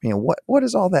aggressive. What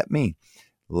does all that mean?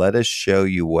 Let us show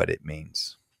you what it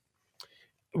means.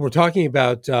 We're talking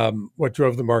about what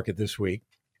drove the market this week.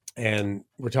 And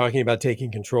we're talking about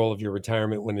taking control of your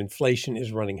retirement when inflation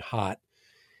is running hot.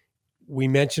 We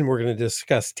mentioned we're going to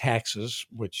discuss taxes,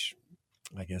 which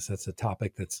I guess that's a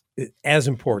topic that's as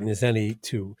important as any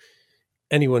to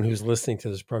anyone who's listening to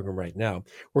this program right now.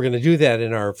 We're going to do that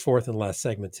in our fourth and last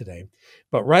segment today.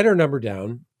 But write our number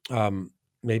down.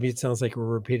 Maybe it sounds like we're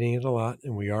repeating it a lot,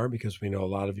 and we are, because we know a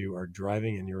lot of you are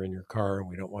driving and you're in your car, and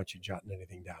we don't want you jotting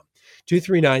anything down.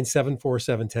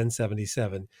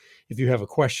 239-747-1077. If you have a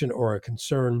question or a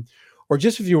concern, or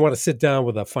just if you want to sit down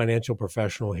with a financial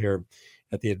professional here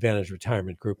at the Advantage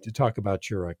Retirement Group to talk about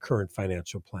your current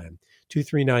financial plan,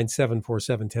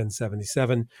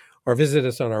 239-747-1077, or visit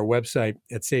us on our website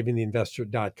at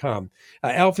savingtheinvestor.com.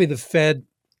 Alfie, the Fed,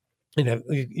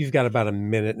 you've got about a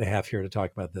minute and a half here to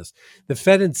talk about this. The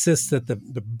Fed insists that the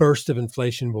burst of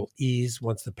inflation will ease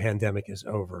once the pandemic is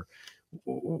over.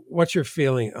 What's your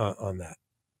feeling on that?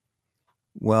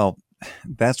 Well,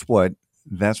 that's what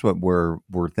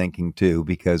we're thinking too,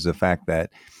 because the fact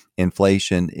that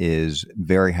inflation is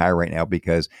very high right now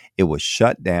because it was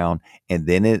shut down and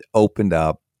then it opened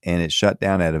up and it shut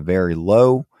down at a very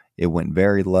low. It went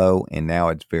very low and now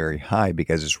it's very high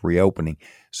because it's reopening.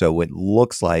 So it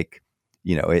looks like,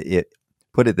 it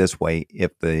put it this way,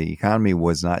 if the economy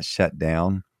was not shut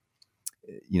down,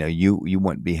 you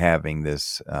wouldn't be having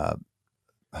this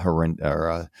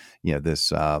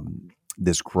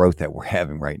this growth that we're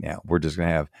having right now. We're just going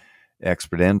to have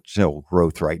exponential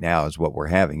growth right now is what we're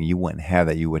having. You wouldn't have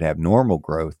that. You would have normal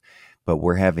growth, but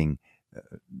we're having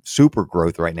super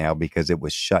growth right now because it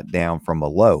was shut down from a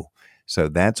low. So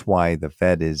that's why the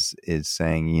Fed is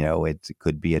saying, it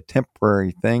could be a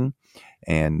temporary thing.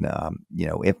 And,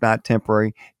 if not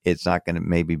temporary, it's not going to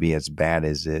maybe be as bad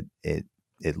as it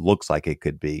looks like it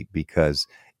could be, because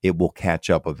it will catch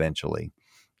up eventually.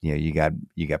 You got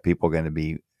people going to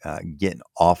be getting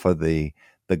off of the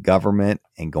government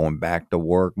and going back to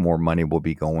work. More money will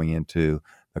be going into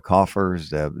the coffers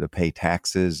to pay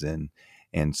taxes. And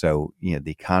so, the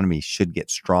economy should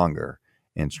get stronger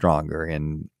and stronger.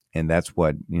 And that's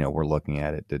what, we're looking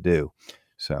at it to do.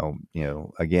 So,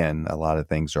 again, a lot of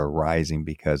things are rising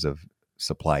because of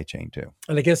supply chain too.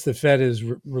 And I guess the Fed is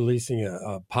releasing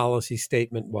a policy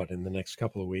statement, in the next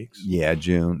couple of weeks? Yeah,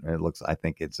 June. I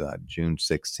think it's June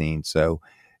 16th. So,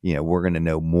 we're going to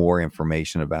know more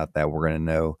information about that. We're going to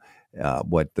know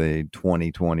what the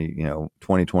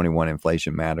 2021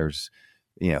 inflation matters,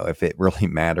 if it really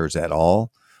matters at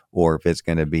all, or if it's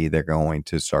going to be, they're going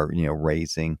to start,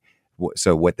 raising.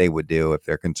 So what they would do if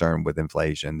they're concerned with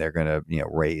inflation, they're going to,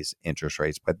 raise interest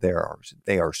rates, but they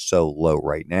are so low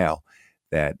right now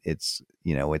that it's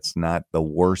not the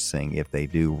worst thing if they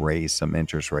do raise some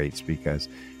interest rates, because,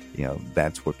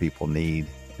 that's what people need,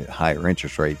 higher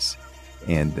interest rates.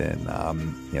 and then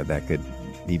that could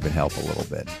even help a little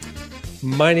bit.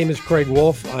 My name is Craig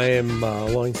Wolf. I am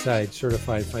alongside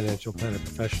certified financial planner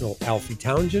professional Alfie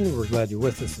Townsend. We're glad you're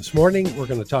with us this morning. We're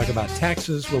going to talk about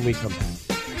taxes when we come back.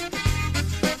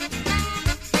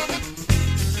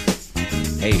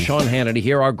 Hey, Sean Hannity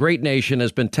here. Our great nation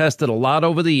has been tested a lot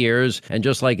over the years, and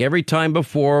just like every time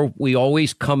before, we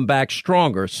always come back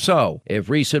stronger. So, if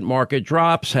recent market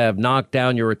drops have knocked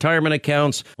down your retirement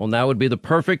accounts, well, now would be the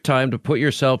perfect time to put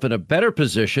yourself in a better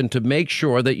position to make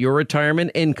sure that your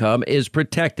retirement income is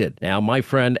protected. Now, my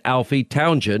friend Alfie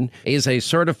Townsend is a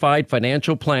certified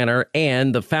financial planner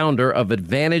and the founder of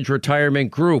Advantage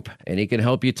Retirement Group, and he can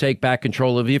help you take back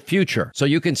control of your future. So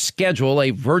you can schedule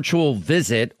a virtual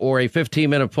visit or a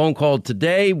 15-minute phone call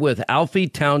today with Alfie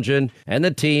Townsend and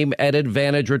the team at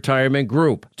Advantage Retirement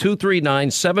Group.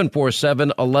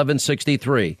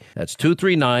 239-747-1163. That's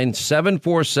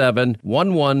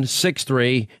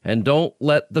 239-747-1163. And don't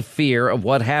let the fear of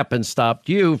what happened stop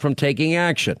you from taking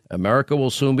action. America will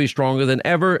soon be stronger than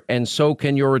ever, and so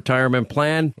can your retirement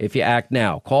plan if you act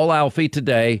now. Call Alfie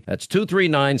today. That's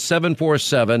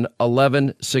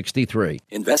 239-747-1163.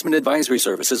 Investment advisory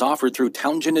services offered through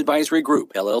Townsend Advisory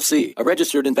Group, LLC, a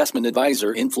registered investment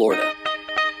advisor in Florida.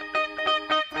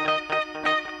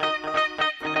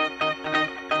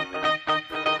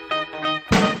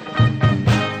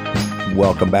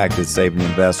 Welcome back to Saving the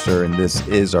Investor, and this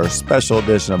is our special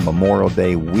edition of Memorial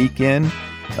Day weekend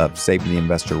of Saving the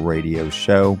Investor radio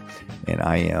show. And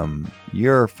I am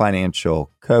your financial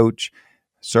coach,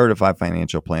 certified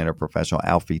financial planner, professional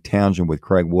Alfie Townsend with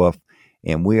Craig Wolf.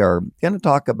 And we are going to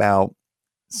talk about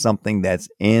something that's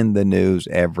in the news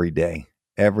every day.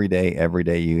 Every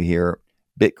day you hear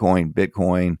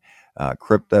Bitcoin,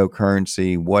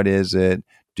 cryptocurrency. What is it?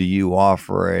 Do you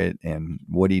offer it? And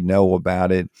what do you know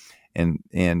about it? And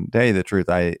to tell you the truth,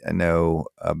 I know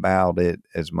about it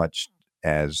as much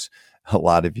as a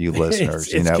lot of you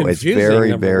listeners. It's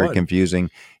very, very confusing.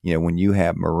 When you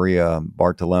have Maria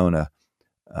Bartiromo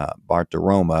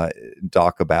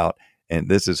talk about, and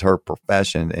this is her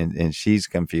profession, and she's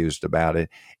confused about it.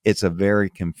 It's a very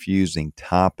confusing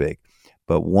topic.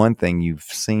 But one thing, you've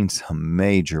seen some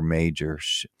major,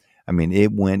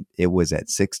 it was at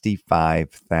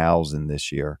 65,000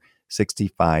 this year,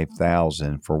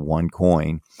 65,000 for one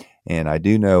coin. And I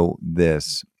do know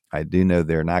this,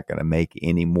 they're not going to make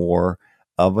any more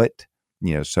of it.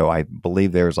 So I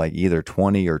believe there's like either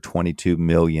 20 or 22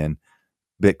 million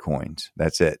Bitcoins.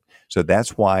 That's it. So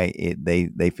that's why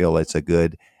they feel it's a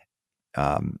good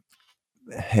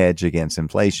hedge against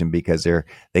inflation, because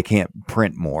they can't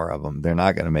print more of them. They're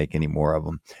not going to make any more of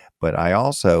them. But I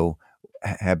also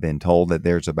have been told that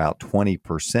there's about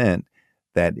 20%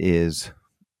 that is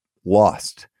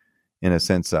lost, in a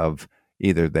sense of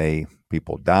either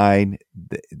people died,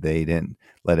 they didn't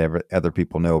let other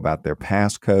people know about their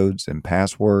passcodes and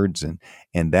passwords, and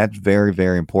that's very,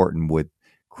 very important with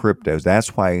cryptos.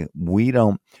 That's why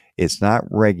it's not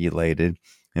regulated.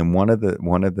 And one of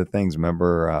the things,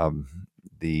 remember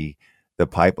the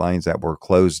pipelines that were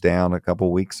closed down a couple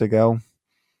of weeks ago,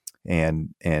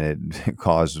 and it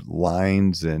caused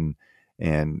lines and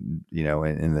in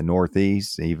the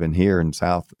Northeast, even here in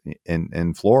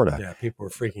in Florida. Yeah, people were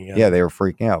freaking out. Yeah, they were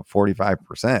freaking out.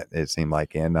 45%, it seemed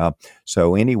like. And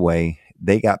so anyway,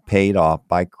 they got paid off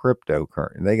by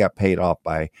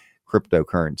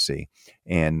cryptocurrency.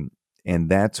 And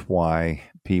that's why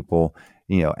people,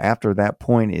 after that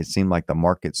point, it seemed like the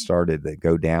market started to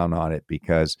go down on it,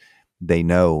 because they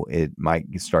know it might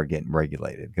start getting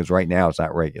regulated, because right now it's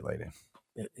not regulated.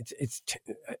 I'm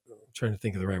trying to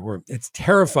think of the right word. It's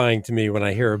terrifying to me when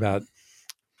I hear about, a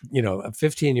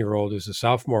 15-year-old who's a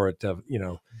sophomore at,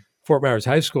 Fort Myers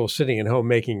High School, sitting at home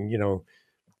making,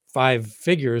 5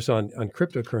 figures on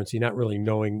cryptocurrency, not really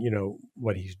knowing,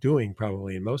 what he's doing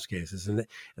probably in most cases. And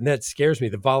that scares me.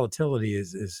 The volatility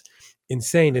is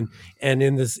insane. And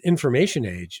in this information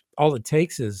age, all it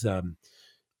takes is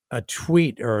a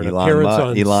tweet or an appearance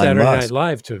on Saturday Night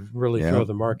Live to really throw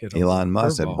the market. Elon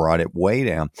Musk had brought it way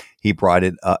down. He brought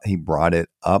it up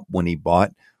when he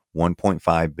bought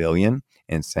 $1.5 billion,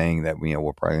 and saying that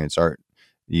we're probably going to start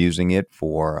using it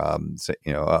for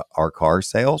our car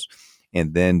sales.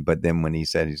 But then when he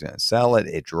said he's going to sell it,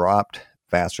 it dropped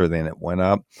faster than it went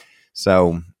up.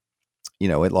 So,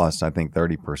 it lost, I think,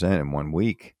 30% in 1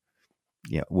 week.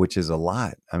 Which is a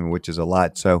lot.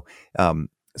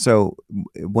 So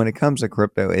when it comes to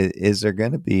crypto, is there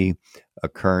going to be a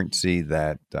currency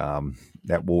that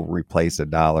will replace a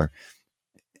dollar?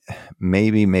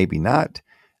 Maybe, maybe not.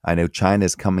 I know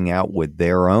China's coming out with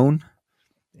their own,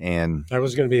 and that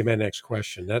was going to be my next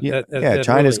question. China's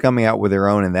really coming out with their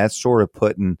own, and that's sort of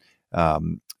putting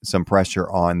some pressure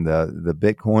on the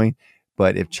Bitcoin.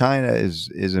 But if China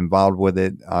is involved with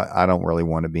it, I don't really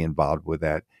want to be involved with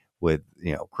that, with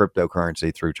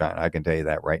cryptocurrency through China. I can tell you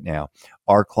that right now.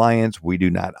 Our clients, we do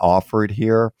not offer it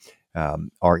here.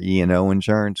 Our E&O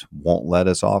insurance won't let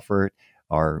us offer it.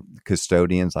 Our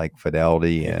custodians like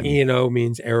Fidelity and E&O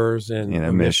means errors and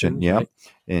omissions. Yep. Right?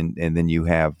 And then you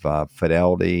have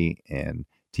Fidelity and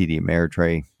TD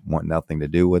Ameritrade want nothing to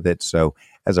do with it. So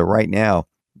as of right now,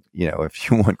 if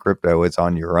you want crypto, it's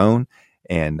on your own.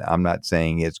 And I'm not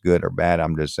saying it's good or bad.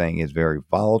 I'm just saying it's very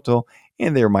volatile.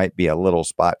 And there might be a little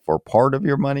spot for part of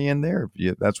your money in there.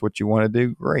 If that's what you want to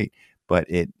do, great. But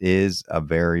it is a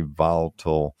very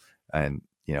volatile and,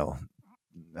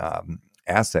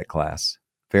 asset class.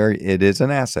 It is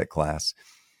an asset class.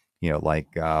 Like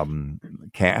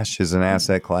cash is an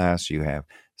asset class. You have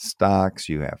stocks,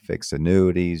 you have fixed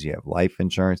annuities, you have life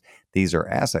insurance. These are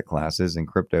asset classes, and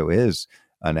crypto is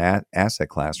an asset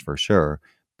class for sure.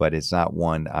 But it's not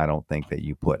one I don't think that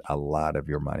you put a lot of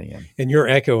your money in. And you're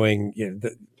echoing,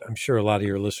 I'm sure a lot of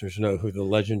your listeners know who the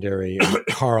legendary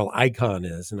Carl Icahn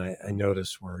is. And I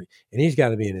noticed and he's got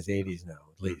to be in his 80s now,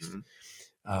 at least,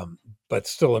 but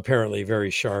still apparently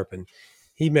very sharp. And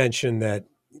he mentioned that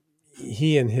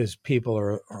he and his people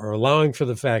are allowing for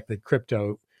the fact that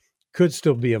crypto could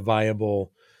still be a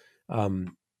viable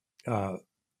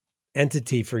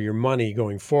entity for your money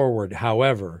going forward.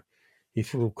 However, he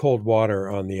threw cold water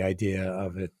on the idea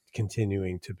of it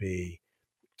continuing to be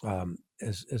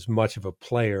as much of a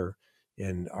player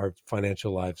in our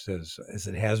financial lives as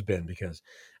it has been, because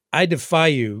I defy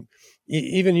you,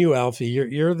 even you, Alfie,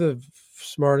 you're the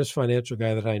smartest financial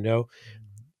guy that I know.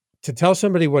 To tell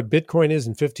somebody what Bitcoin is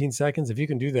in 15 seconds, if you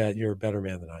can do that, you're a better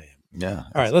man than I am. Yeah.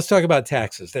 All right, let's talk about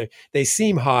taxes. They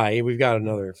seem high. We've got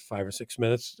another 5 or 6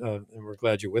 minutes, and we're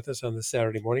glad you're with us on this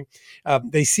Saturday morning.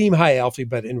 They seem high, Alfie,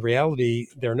 but in reality,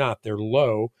 they're not. They're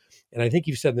low. And I think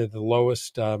you've said they're the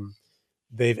lowest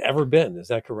they've ever been. Is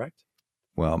that correct?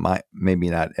 Well, maybe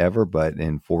not ever, but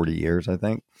in 40 years, I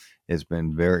think it's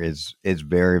been it's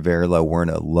very, very low. We're in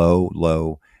a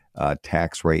low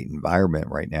tax rate environment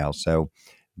right now. So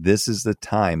this is the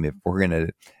time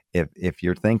if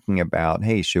you're thinking about,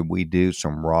 hey, should we do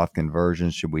some Roth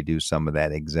conversions? Should we do some of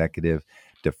that executive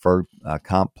deferred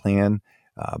comp plan?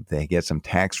 They get some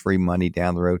tax-free money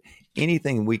down the road.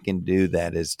 Anything we can do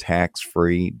that is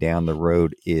tax-free down the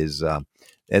road is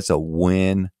it's a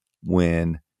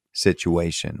win-win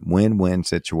situation. Win-win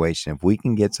situation. If we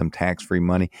can get some tax-free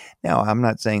money. Now, I'm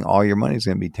not saying all your money is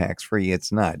going to be tax-free.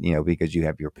 It's not, because you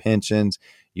have your pensions,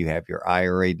 you have your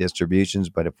IRA distributions.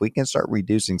 But if we can start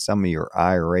reducing some of your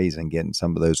IRAs and getting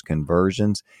some of those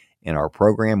conversions in our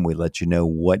program, we let you know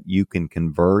what you can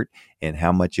convert and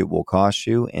how much it will cost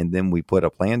you. And then we put a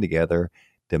plan together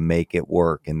to make it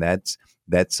work. And that's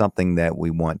something that we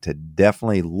want to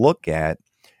definitely look at,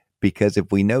 because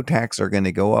if we know taxes are going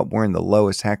to go up, we're in the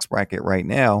lowest tax bracket right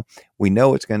now. We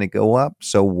know it's going to go up.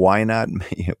 So why not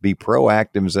be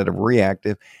proactive instead of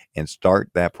reactive and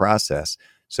start that process?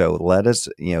 So let us,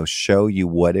 show you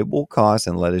what it will cost,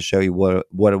 and let us show you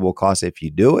what it will cost if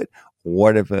you do it.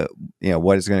 What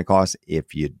it's going to cost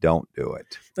if you don't do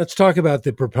it. Let's talk about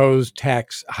the proposed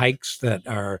tax hikes that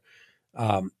are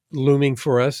looming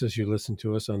for us as you listen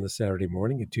to us on the Saturday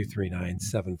morning at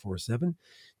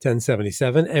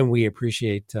 239-747-1077. And we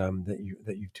appreciate that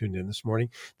you've tuned in this morning.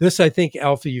 This, I think,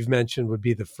 Alfie, you've mentioned would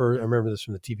be the first. I remember this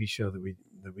from the TV show that we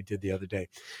did the other day.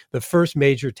 The first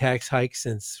major tax hike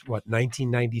since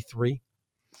 1993.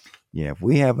 Yeah, if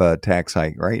we have a tax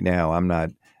hike right now,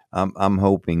 I'm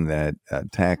hoping that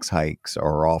tax hikes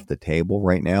are off the table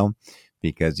right now,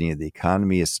 because the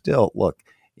economy is still,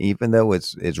 even though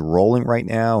it's rolling right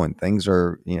now and things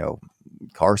are,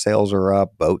 car sales are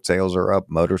up, boat sales are up,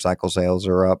 motorcycle sales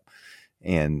are up,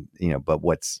 and but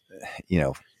what's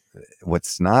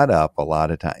not up a lot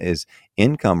of time is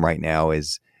income right now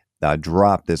is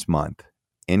dropped this month.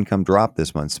 Income dropped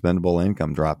this month. Spendable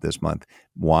income dropped this month.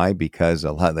 Why? Because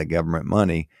a lot of the government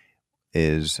money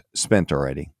is spent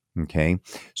already. Okay,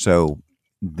 so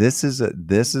this is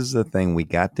the thing. We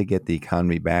got to get the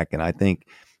economy back, and I think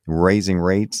raising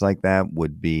rates like that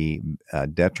would be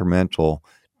detrimental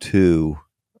to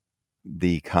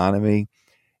the economy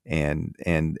and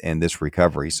this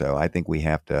recovery. So I think we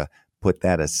have to put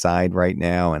that aside right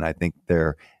now. And I think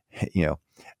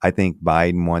I think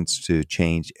Biden wants to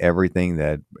change everything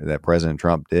that President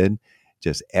Trump did,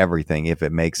 just everything, if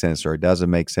it makes sense or it doesn't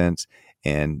make sense.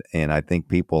 And I think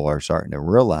people are starting to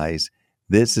realize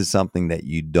this is something that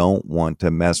you don't want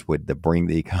to mess with to bring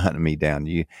the economy down.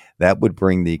 That would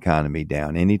bring the economy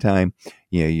down. Anytime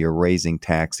you're raising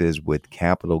taxes with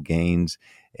capital gains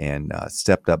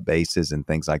stepped up bases and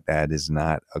things like that is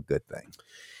not a good thing.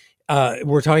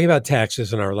 We're talking about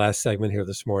taxes in our last segment here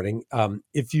this morning.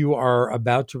 If you are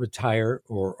about to retire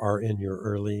or are in your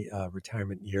early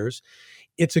retirement years,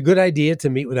 it's a good idea to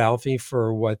meet with Alfie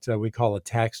for what we call a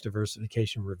tax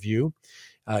diversification review.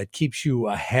 It keeps you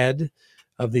ahead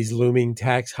of these looming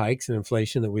tax hikes and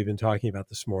inflation that we've been talking about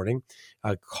this morning.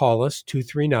 Call us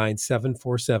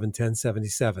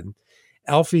 239-747-1077.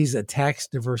 Alfie's a tax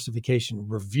diversification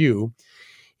review.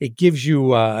 It gives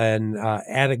you an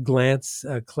at-a-glance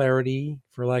clarity,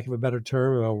 for lack of a better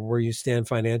term, about where you stand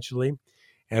financially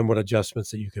and what adjustments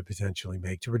that you could potentially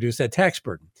make to reduce that tax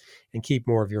burden and keep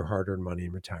more of your hard-earned money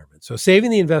in retirement. So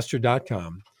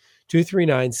savingtheinvestor.com,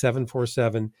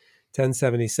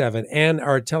 239-747-1077, and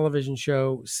our television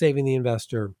show, Saving the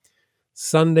Investor,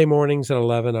 Sunday mornings at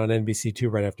 11 on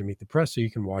NBC2 right after Meet the Press, so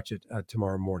you can watch it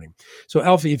tomorrow morning. So,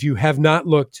 Alfie, if you have not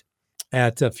looked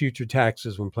at future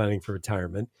taxes when planning for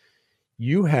retirement,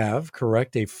 you have,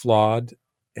 correct, a flawed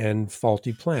and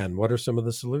faulty plan. What are some of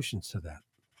the solutions to that?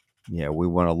 Yeah, we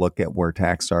want to look at where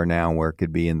taxes are now and where it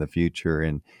could be in the future,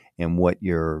 and what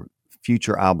your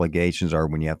future obligations are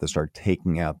when you have to start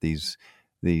taking out these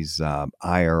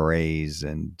IRAs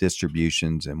and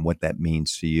distributions, and what that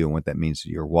means to you and what that means to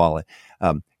your wallet.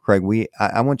 Craig,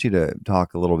 I want you to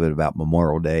talk a little bit about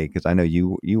Memorial Day, because I know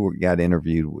you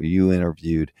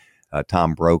interviewed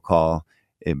Tom Brokaw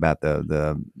about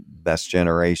the best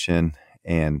generation,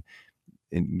 and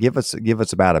give us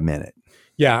about a minute.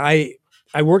 Yeah,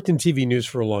 I worked in TV news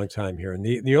for a long time here, and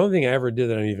the only thing I ever did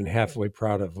that I'm even halfway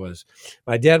proud of was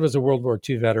my dad was a World War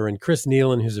II veteran. Chris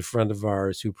Nealon, who's a friend of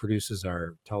ours who produces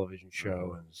our television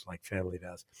show and is like family to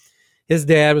us, his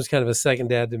dad was kind of a second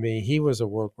dad to me. He was a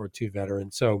World War II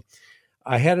veteran. So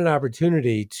I had an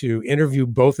opportunity to interview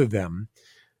both of them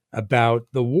about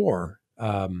the war.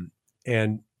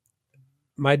 And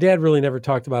my dad really never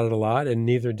talked about it a lot, and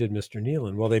neither did Mr.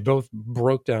 Nealon. Well, they both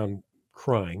broke down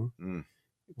crying,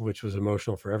 which was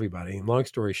emotional for everybody. And long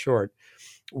story short,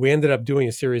 we ended up doing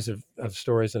a series of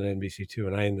stories on NBC2,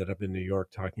 and I ended up in New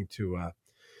York talking to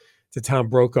Tom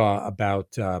Brokaw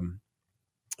about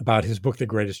his book, The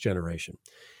Greatest Generation.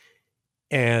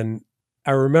 And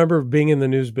I remember being in the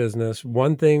news business.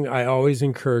 One thing I always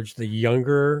encourage the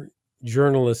younger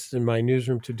journalists in my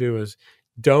newsroom to do is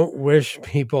don't wish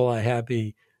people a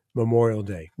happy Memorial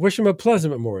Day. Wish them a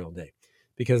pleasant Memorial Day,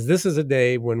 because this is a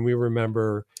day when we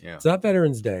remember, It's not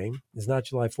Veterans Day. It's not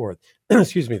July 4th.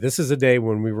 Excuse me. This is a day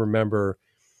when we remember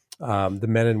the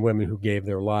men and women who gave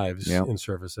their lives in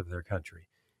service of their country,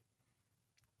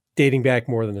 dating back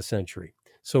more than a century.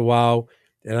 So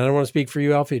and I don't want to speak for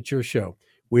you, Alfie, it's your show.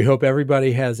 We hope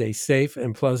everybody has a safe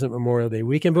and pleasant Memorial Day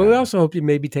weekend, but we also hope you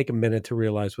maybe take a minute to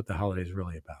realize what the holiday is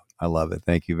really about. I love it.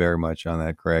 Thank you very much on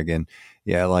that, Craig. And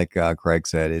yeah, like Craig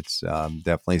said, it's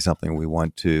definitely something we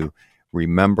want to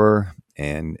remember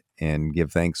and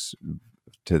give thanks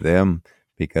to them,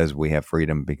 because we have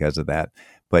freedom because of that.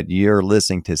 But you're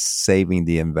listening to Saving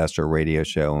the Investor radio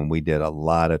show, and we did a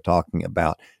lot of talking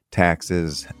about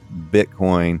taxes,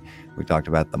 Bitcoin. We talked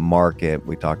about the market.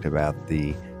 We talked about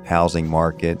the housing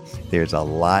market. There's a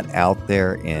lot out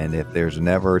there, and if there's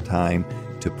never a time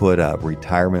to put a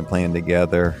retirement plan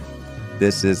together,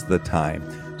 this is the time.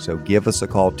 So give us a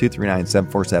call,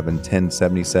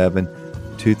 239-747-1077,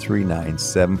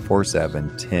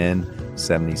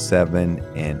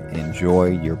 239-747-1077, and enjoy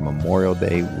your Memorial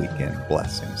Day weekend.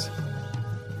 Blessings.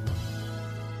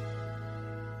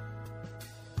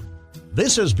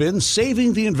 This has been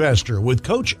Saving the Investor with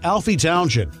Coach Alfie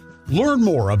Townsend. Learn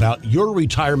more about your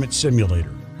retirement simulator.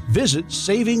 Visit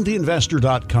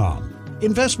savingtheinvestor.com.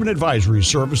 Investment advisory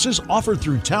services offered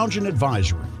through Townsend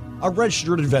Advisory, a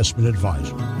registered investment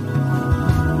advisor.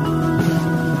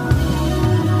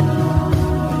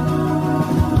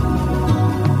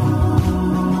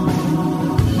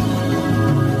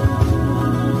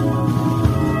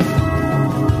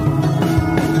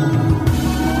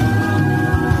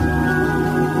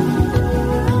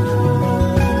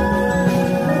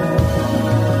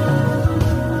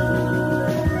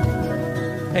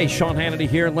 Hey, Sean Hannity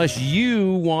here. Unless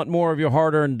you want more of your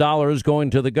hard-earned dollars going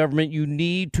to the government, you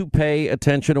need to pay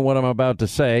attention to what I'm about to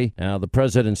say. Now, the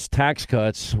president's tax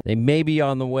cuts, they may be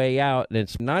on the way out, and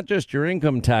it's not just your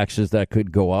income taxes that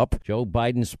could go up. Joe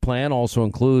Biden's plan also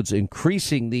includes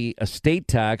increasing the estate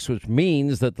tax, which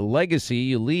means that the legacy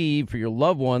you leave for your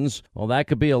loved ones, well, that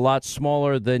could be a lot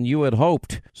smaller than you had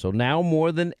hoped. So now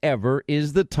more than ever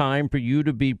is the time for you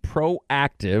to be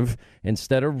proactive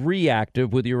instead of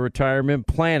reactive with your retirement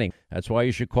planning. That's why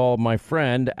you should call my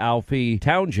friend Alfie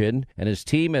Townsend and his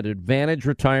team at Advantage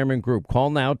Retirement Group. Call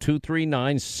now,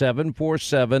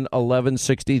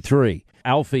 239-747-1163.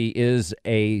 Alfie is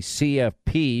a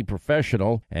CFP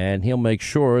professional, and he'll make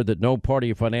sure that no part of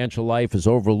your financial life is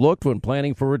overlooked when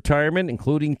planning for retirement,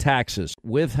 including taxes,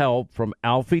 with help from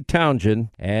Alfie Townsend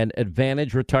and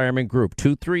Advantage Retirement Group,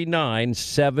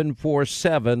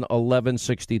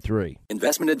 239-747-1163.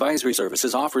 Investment advisory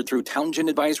services offered through Townsend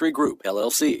Advisory Group,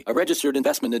 LLC, a registered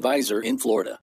investment advisor in Florida.